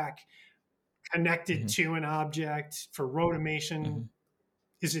GeoH track connected to an object for rotamation?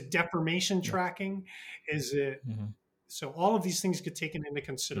 Is it deformation tracking? Is it so all of these things get taken into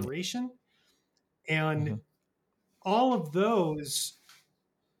consideration, and all of those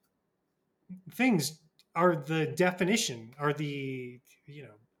things are the definition, are the,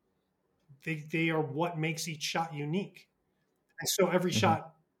 they are what makes each shot unique. And so every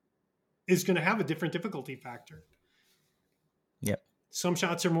shot is going to have a different difficulty factor. Some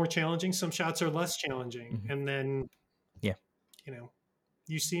shots are more challenging, some shots are less challenging. And then,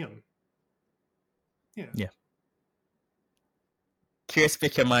 you see them. Curious,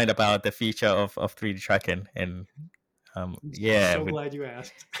 pick your mind about the future of 3D tracking, and so glad you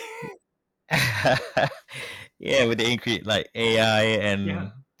asked. With the increase like AI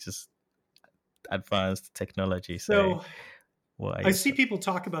and just advanced technology. So I see people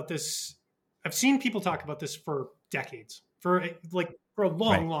talk about this. I've seen people talk about this for decades, for a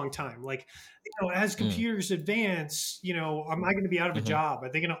long time. Like, as computers advance, am I going to be out of a job? Are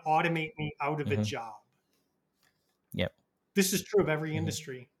they going to automate me out of a job? This is true of every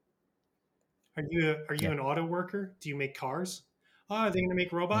industry. Are you an auto worker? Do you make cars? Oh, are they going to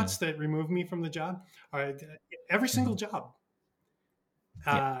make robots that remove me from the job? All right, every single job,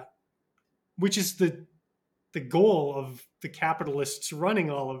 which is the goal of the capitalists running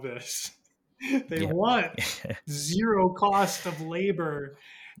all of this. They want zero cost of labor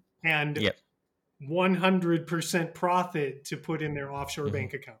and 100% profit to put in their offshore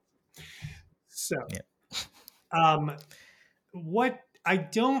bank account. So, what I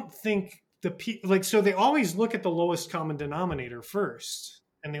don't think so they always look at the lowest common denominator first,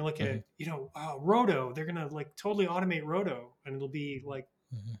 and they look at roto. They're gonna like totally automate roto, and it'll be like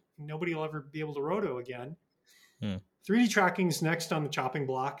nobody will ever be able to roto again. 3D tracking's next on the chopping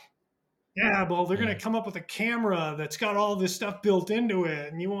block. Yeah, well, they're gonna come up with a camera that's got all this stuff built into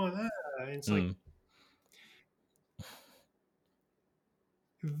it, and you want that. And it's like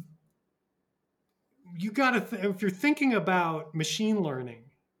you gotta if you're thinking about machine learning,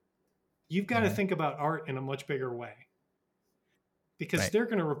 you've got to think about art in a much bigger way, because they're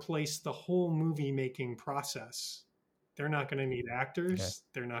going to replace the whole movie making process. They're not going to need actors.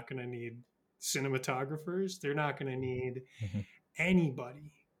 They're not going to need cinematographers. They're not going to need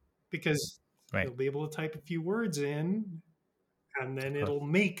anybody, because they'll be able to type a few words in, and then it'll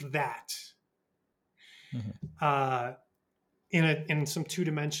make that in some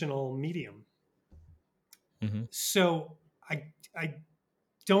two-dimensional medium. So I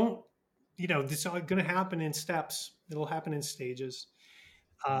don't, this is going to happen in steps. It'll happen in stages.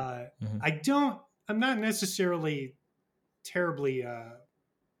 I'm not necessarily terribly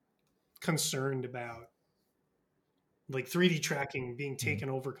concerned about like 3D tracking being taken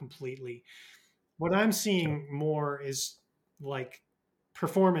over completely. What I'm seeing more is like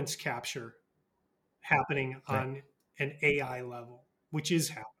performance capture happening on an AI level, which is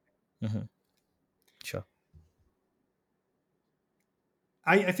happening. Sure.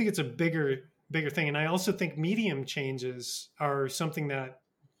 I think it's a bigger thing. And I also think medium changes are something that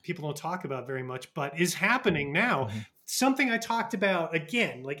people don't talk about very much, but is happening now. Something I talked about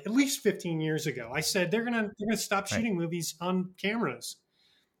again, like at least 15 years ago. I said they're gonna stop shooting movies on cameras.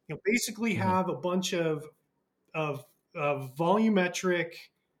 Basically have a bunch of volumetric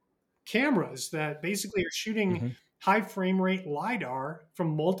cameras that basically are shooting high frame rate LiDAR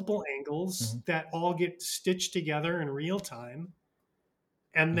from multiple angles that all get stitched together in real time,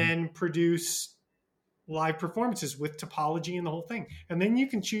 and then produce live performances with topology and the whole thing. And then you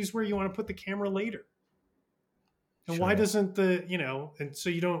can choose where you want to put the camera later. And why doesn't and so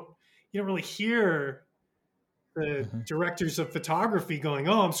you don't really hear the directors of photography going,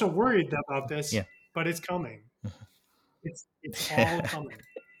 "Oh, I'm so worried about this," but it's coming. It's all coming.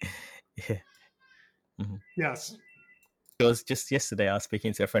 Yes. It was just yesterday I was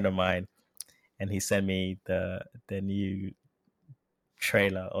speaking to a friend of mine, and he sent me the new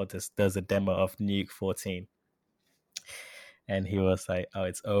trailer, or there's a demo of Nuke 14, and he was like, "Oh,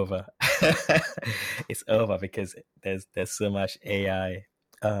 it's over." It's over because there's so much AI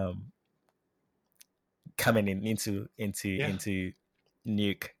coming into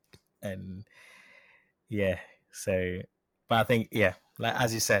Nuke, and so but I think like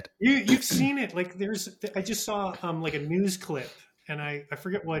as you said, you've seen it. Like I just saw like a news clip, and I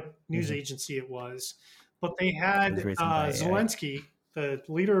forget what news agency it was, but they had Zelensky, the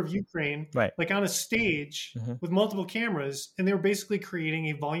leader of Ukraine, like on a stage with multiple cameras, and they were basically creating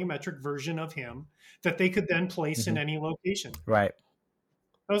a volumetric version of him that they could then place in any location. Right.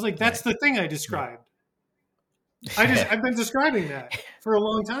 I was like, that's the thing I described. I've been describing that for a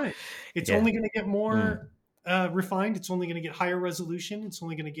long time. It's only going to get more refined. It's only going to get higher resolution. It's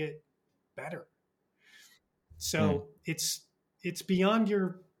only going to get better. So it's beyond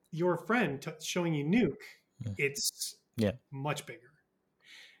your friend showing you Nuke. It's much bigger.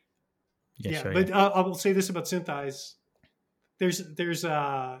 But I will say this about SynthEyes. There's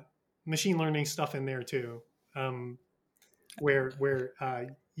machine learning stuff in there too, where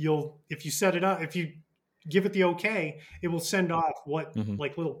if you set it up, if you give it the okay, it will send off what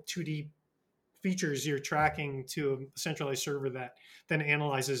like little 2D features you're tracking to a centralized server that then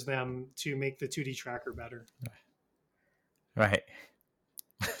analyzes them to make the 2D tracker better. Right.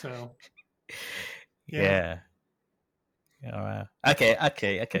 So yeah. All right.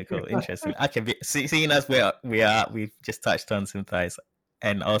 Okay. Cool. Interesting. Okay. Seeing as we've just touched on SynthEyes,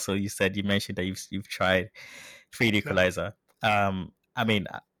 and also you mentioned that you've tried 3D Equalizer. I mean,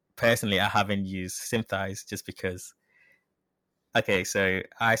 personally, I haven't used SynthEyes just because. Okay, so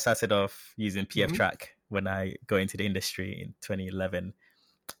I started off using PF Track when I got into the industry in 2011,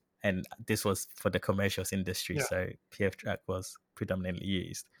 and this was for the commercials industry. So PF Track was predominantly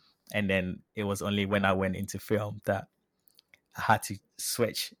used, and then it was only when I went into film that I had to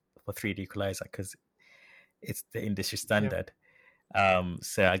switch for 3D Equalizer because it's the industry standard.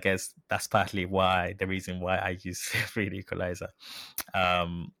 So I guess that's partly the reason why I use 3D Equalizer.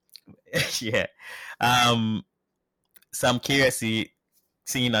 So I'm curious,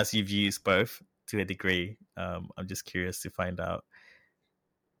 seeing as you've used both to a degree, I'm just curious to find out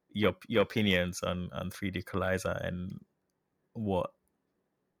your opinions on 3D Equalizer and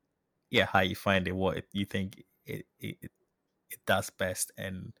how you find it, what you think it does best,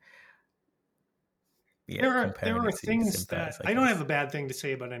 and there comparing are it to things Synthesize, that I don't have a bad thing to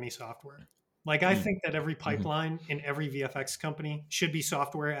say about any software. Like I think that every Mm-hmm. pipeline in every VFX company should be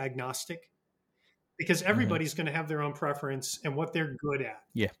software agnostic, because everybody's going to have their own preference and what they're good at.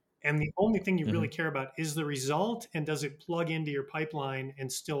 Yeah. And the only thing you really care about is the result, and does it plug into your pipeline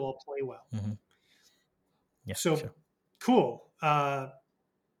and still all play well. Yeah, so sure. Cool.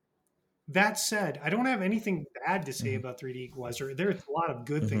 That said, I don't have anything bad to say about 3D Equalizer. There's a lot of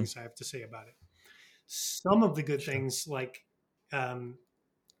good things I have to say about it. Some of the good things, like the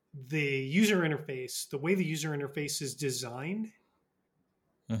user interface, the way the user interface is designed,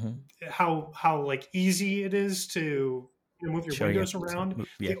 how like easy it is to move your windows around.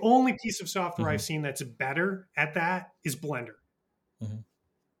 The only piece of software I've seen that's better at that is Blender.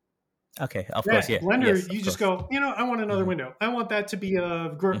 Okay, of course, yeah. Blender, yes, you just go, I want another window. I want that to be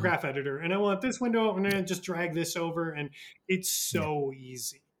a graph editor, and I want this window, and then just drag this over, and it's so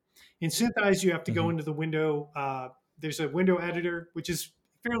easy. In Synthesize, you have to go into the window. There's a window editor, which is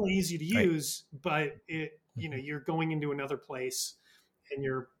fairly easy to use, but it, you're going into another place, and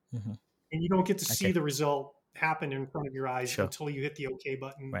and you don't get to see the result happen in front of your eyes until you hit the OK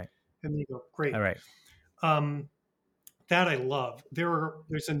button, and then you go, great. All right. That I love.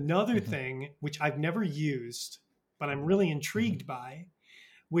 There's another thing which I've never used, but I'm really intrigued by,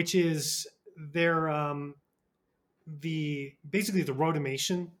 which is basically the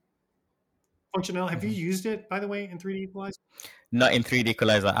rotamation functionality. Have you used it, by the way, in 3D Equalizer? Not in 3D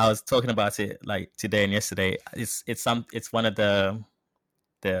Equalizer. I was talking about it like today and yesterday. It's one of the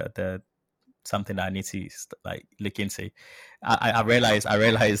something that I need to like look into. I realize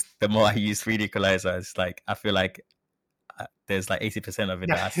the more I use 3D Equalizer, it's like I feel like there's like 80% of it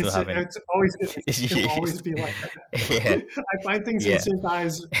that I still haven't. It'll always be like that. I find things in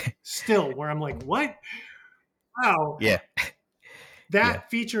Synthesize still where I'm like, what? Wow. That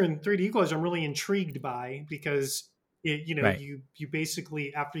feature in 3D Equalizer I'm really intrigued by, because you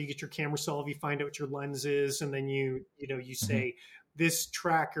basically, after you get your camera solved, you find out what your lens is, and then you say this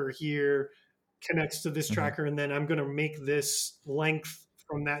tracker here connects to this tracker, and then I'm going to make this length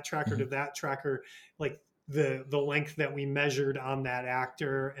from that tracker to that tracker, like the length that we measured on that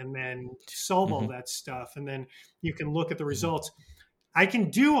actor, and then solve all that stuff, and then you can look at the results. I can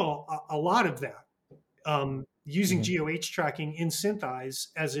do a lot of that using GOH tracking in Synthesize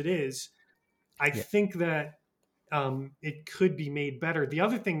as it is. I think that it could be made better. The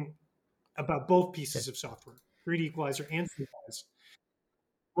other thing about both pieces of software, 3D Equalizer and Synthesize,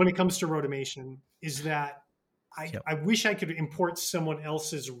 when it comes to rotamation, is that I wish I could import someone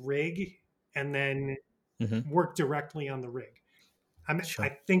else's rig and then work directly on the rig. I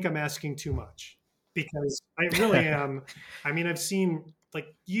think I'm asking too much, because I really am. I mean, I've seen, like,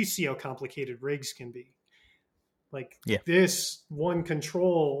 you see how complicated rigs can be. Like this one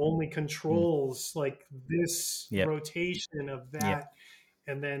control only controls like this rotation of that.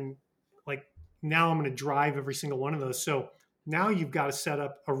 And then like now I'm going to drive every single one of those. So now you've got to set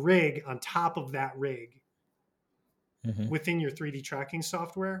up a rig on top of that rig within your 3D tracking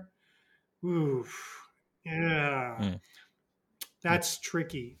software. Ooh, yeah. That's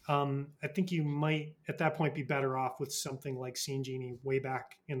tricky. I think you might at that point be better off with something like Scene Genie way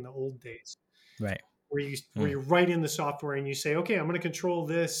back in the old days. Right. Where you write in the software and you say, okay, I'm going to control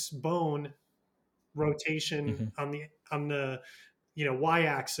this bone rotation on the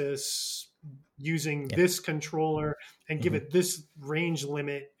y-axis using this controller, and give it this range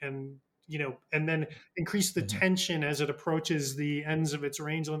limit, and and then increase the tension as it approaches the ends of its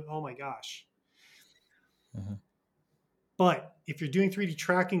range limit. Oh my gosh. But if you're doing 3D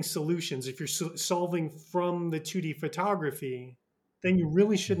tracking solutions, if you're solving from the 2D photography, then you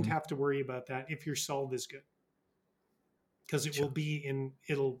really shouldn't have to worry about that if your solve is good, because it will be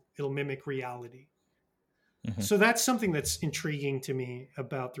it'll mimic reality. So that's something that's intriguing to me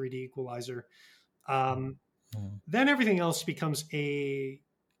about 3D Equalizer. Then everything else becomes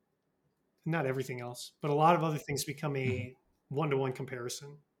not everything else, but a lot of other things become a one-to-one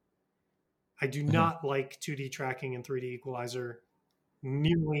comparison. I do not like 2D tracking in 3D Equalizer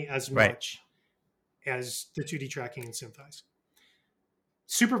nearly as much as the 2D tracking in Synthesize.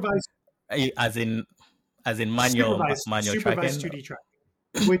 Supervised, as in manual supervised tracking? 2D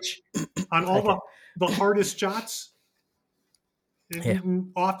tracking, which on all the hardest shots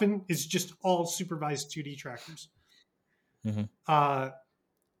often is just all supervised 2D trackers.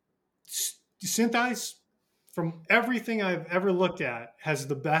 Synthesize, from everything I've ever looked at, has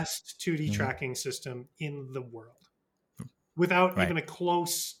the best 2D tracking system in the world, without even a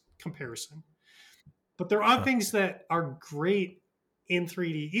close comparison. But there are things that are great in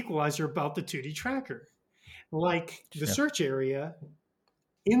 3D Equalizer about the 2D tracker. like the Sure. search area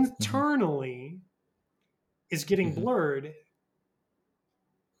internally is getting blurred.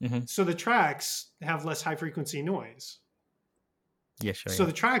 So the tracks have less high frequency noise. Yeah, sure. So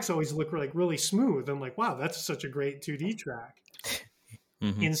the tracks always look like really smooth. I'm like, wow, that's such a great 2D track.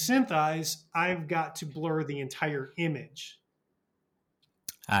 In SynthEyes, I've got to blur the entire image.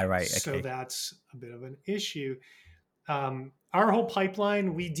 Right. So Okay. that's a bit of an issue. Our whole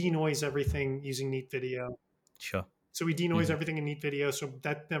pipeline, we denoise everything using Neat Video. Sure. So we denoise everything in Neat Video, so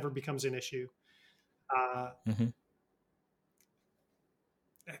that never becomes an issue.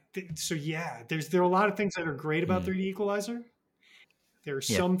 So yeah, there are a lot of things that are great about 3D Equalizer. There are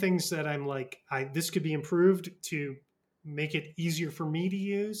some things that I'm like, this could be improved to make it easier for me to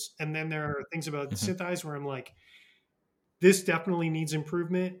use. And then there are things about SynthEyes where I'm like, this definitely needs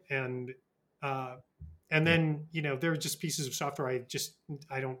improvement. And then, there are just pieces of software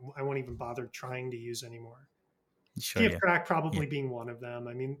I won't even bother trying to use anymore. Sure, PF Track probably being one of them.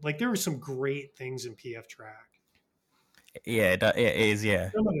 I mean, like there were some great things in PF Track. Yeah, it is.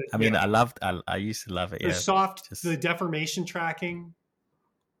 Yeah. I mean, I used to love it. The deformation tracking.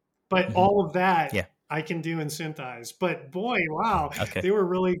 But all of that I can do in SynthEyes. But boy, wow, they were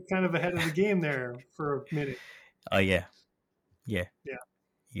really kind of ahead of the game there for a minute. Oh yeah.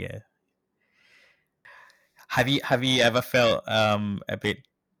 Have you ever felt a bit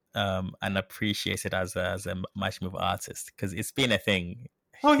unappreciated as a Matchmove artist? Because it's been a thing.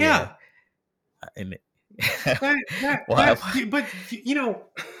 Oh yeah. In it. But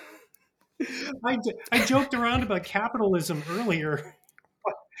I joked around about capitalism earlier.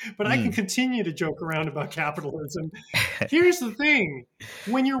 But I can continue to joke around about capitalism. Here's the thing.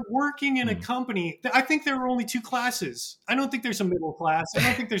 When you're working in a company, I think there are only two classes. I don't think there's a middle class. I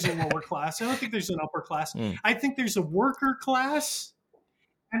don't think there's a lower class. I don't think there's an upper class. I think there's a worker class.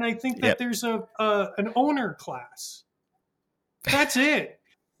 And I think that there's an owner class. That's it.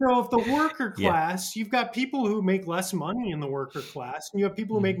 So if the worker class, you've got people who make less money in the worker class, and you have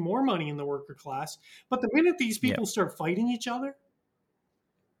people who make more money in the worker class. But the minute these people start fighting each other,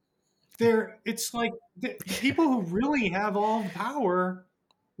 it's like the people who really have all the power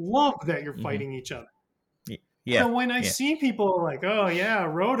love that you're fighting each other. So when I see people like, oh yeah,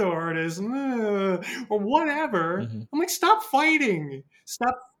 roto artists or whatever, I'm like, stop fighting.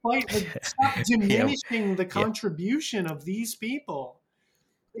 Stop diminishing the contribution of these people.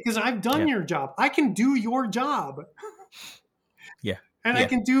 Because I've done your job. I can do your job. And I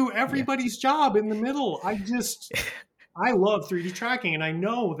can do everybody's job in the middle. I love 3D tracking, and I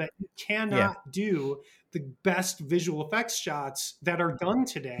know that you cannot do the best visual effects shots that are done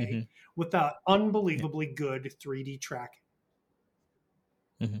today without unbelievably good 3D tracking.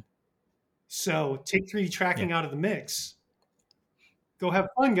 So take 3D tracking out of the mix. Go have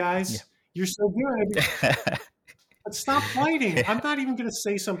fun, guys. You're so good. But stop fighting. I'm not even going to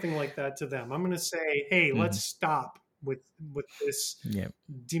say something like that to them. I'm going to say, hey, let's stop with this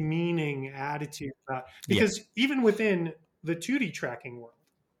demeaning attitude. Because even within the 2D tracking world,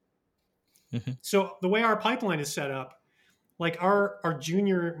 so the way our pipeline is set up, like our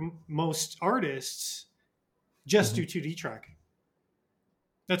junior most artists just do 2D tracking.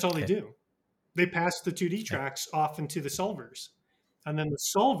 That's all they do. They pass the 2D tracks off into the solvers. And then the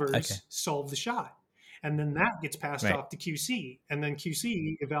solvers solve the shot. And then that gets passed off to QC. And then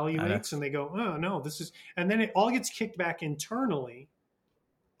QC evaluates and they go, oh, no, this is... And then it all gets kicked back internally.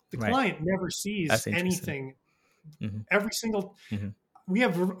 The client never sees anything. Every single... We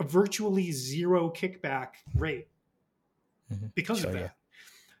have a virtually zero kickback rate because of that.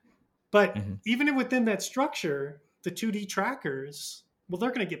 But even within that structure, the 2D trackers, well, they're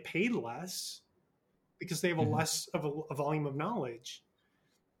going to get paid less because they have a less of a volume of knowledge.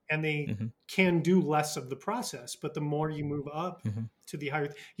 And they can do less of the process. But the more you move up to the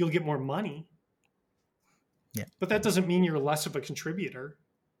higher, you'll get more money. But that doesn't mean you're less of a contributor.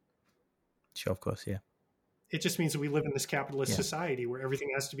 Sure, of course, It just means that we live in this capitalist society where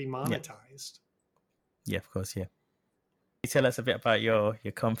everything has to be monetized. Yeah, of course, Can you tell us a bit about your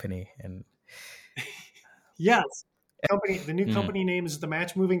company? And Yes. The new company name is the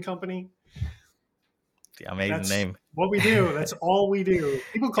Matchmoving Company. Amazing name. What we do. That's all we do.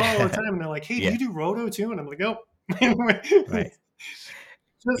 People call all the time and they're like, hey, do you do roto too? And I'm like, nope. The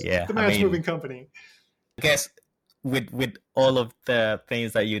Matchmoving Company. I guess with all of the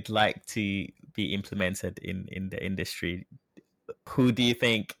things that you'd like to be implemented in the industry, who do you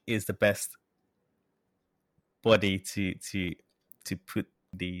think is the best body to put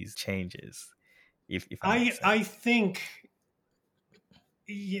these changes? If I think,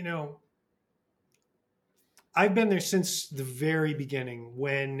 I've been there since the very beginning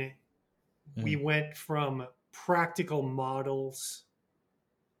when we went from practical models.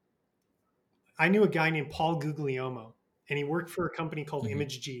 I knew a guy named Paul Guglielmo, and he worked for a company called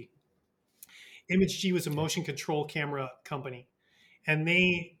Image G. Image G was a motion control camera company, and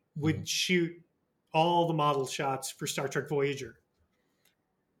they would shoot all the model shots for Star Trek Voyager.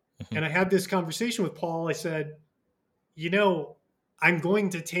 And I had this conversation with Paul. I said, I'm going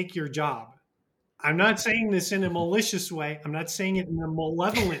to take your job. I'm not saying this in a malicious way. I'm not saying it in a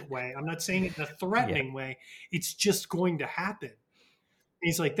malevolent way. I'm not saying it in a threatening way. It's just going to happen. And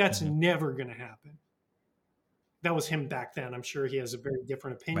he's like, that's never going to happen. That was him back then. I'm sure he has a very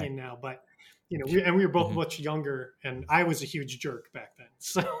different opinion now, but we were both much younger, and I was a huge jerk back then.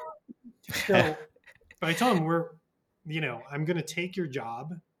 So but I told him, I'm going to take your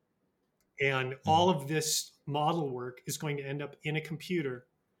job, and all of this model work is going to end up in a computer,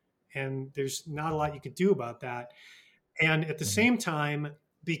 and there's not a lot you could do about that. And at the same time,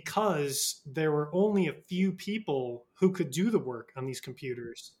 because there were only a few people who could do the work on these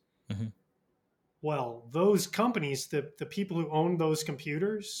computers, well, those companies, the people who owned those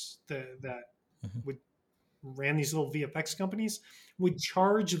computers that ran these little VFX companies, would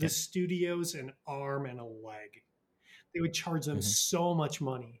charge the studios an arm and a leg. They would charge them so much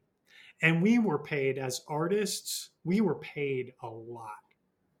money. And we were paid as artists, we were paid a lot.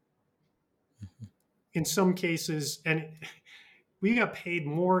 In some cases, and we got paid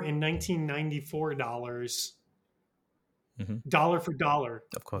more in 1994 dollars, dollar for dollar,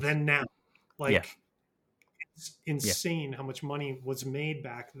 than now. It's insane how much money was made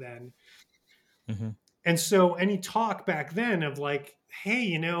back then. And so any talk back then of like,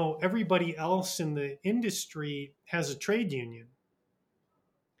 hey, everybody else in the industry has a trade union.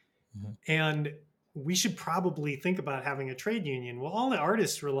 And we should probably think about having a trade union. Well, all the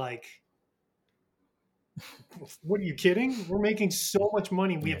artists were like, what, are you kidding? We're making so much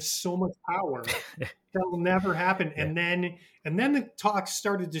money. We have so much power. That will never happen. And then the talks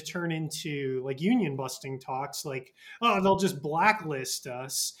started to turn into like union busting talks, like, oh, they'll just blacklist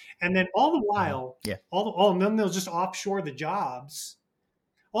us. And then all the while, and then they'll just offshore the jobs.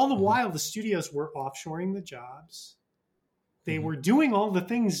 All the while, the studios were offshoring the jobs. They were doing all the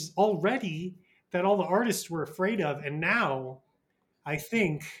things already that all the artists were afraid of. And now I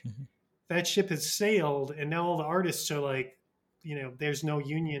think that ship has sailed, and now all the artists are like, there's no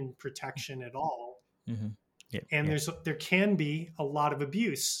union protection at all. And there can be a lot of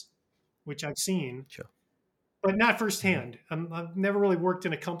abuse, which I've seen, but not firsthand. I've never really worked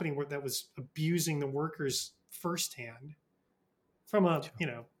in a company that was abusing the workers firsthand from a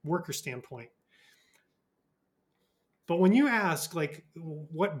worker standpoint. But when you ask, like,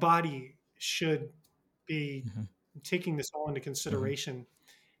 what body should be taking this all into consideration,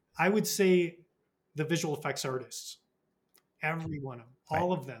 I would say the visual effects artists, every one of them,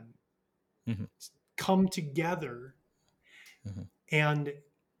 all of them, come together and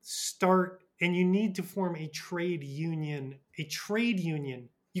start. And you need to form a trade union.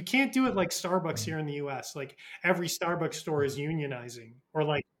 You can't do it like Starbucks here in the US. Like every Starbucks store is unionizing, or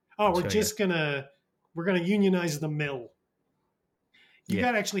like, oh, we're gonna unionize the mill. You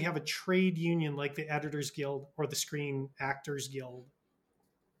got to actually have a trade union like the Editors Guild or the Screen Actors Guild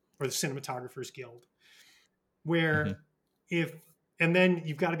or the Cinematographers Guild, where and then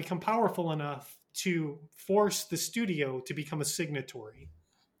you've got to become powerful enough to force the studio to become a signatory.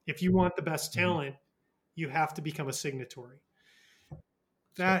 If you want the best talent, you have to become a signatory.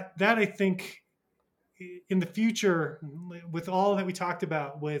 That I think in the future, with all that we talked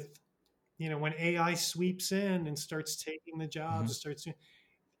about, with when AI sweeps in and starts taking the jobs,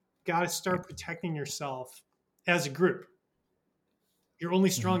 got to start protecting yourself as a group. You're only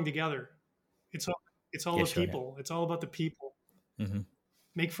strong together. It's all the people. It's all about the people.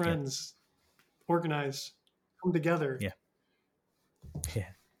 Make friends, organize, come together. Yeah.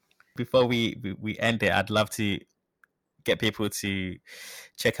 Before we end it, I'd love to get people to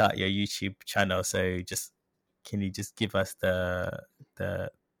check out your YouTube channel. So can you just give us the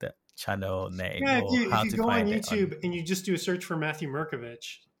channel name? Yeah, if you go on YouTube and you just do a search for Matthew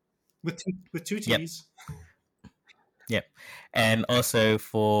Merkovich with two T's. Yep. And also,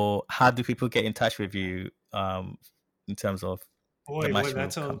 for how do people get in touch with you in terms of the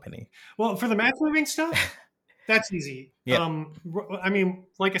Matchmove company? Well, for the Matchmoving stuff, that's easy. I mean,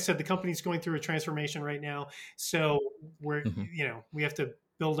 like I said, the company's going through a transformation right now, so we're we have to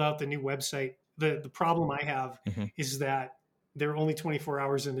build out the new website. The problem I have is that there are only 24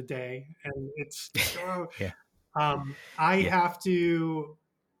 hours in a day, and it's I have to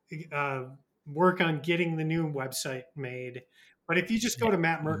work on getting the new website made. But if you just go to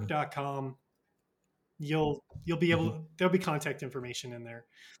mattmerk.com, you'll be able there'll be contact information in there.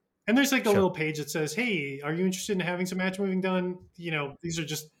 And there's like a little page that says, hey, are you interested in having some match moving done? These are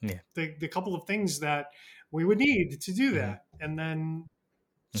just the couple of things that we would need to do that. And then,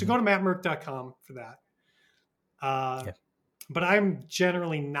 so go to mattmerk.com for that. But I'm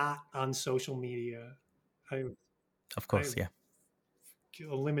generally not on social media. I've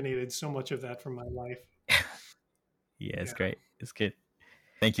eliminated so much of that from my life. It's great. It's good.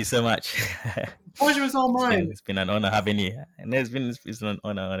 Thank you so much. Pleasure is all mine. It's been an honor having you, and it's an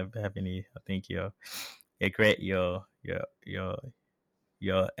honor having you. I think you're great. Your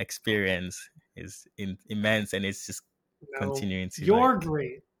experience is immense, and it's just continuing to. You're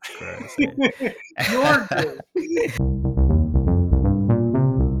great. You're great.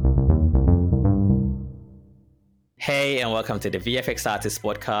 Hey, and welcome to the VFX Artist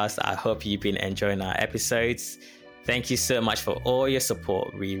Podcast. I hope you've been enjoying our episodes. Thank you so much for all your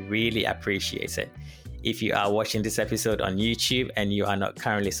support. We really appreciate it. If you are watching this episode on YouTube and you are not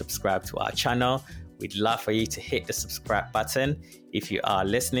currently subscribed to our channel, we'd love for you to hit the subscribe button. If you are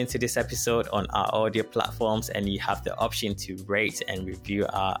listening to this episode on our audio platforms and you have the option to rate and review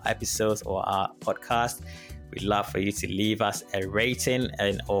our episodes or our podcast, we'd love for you to leave us a rating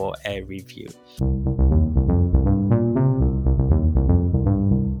and or a review.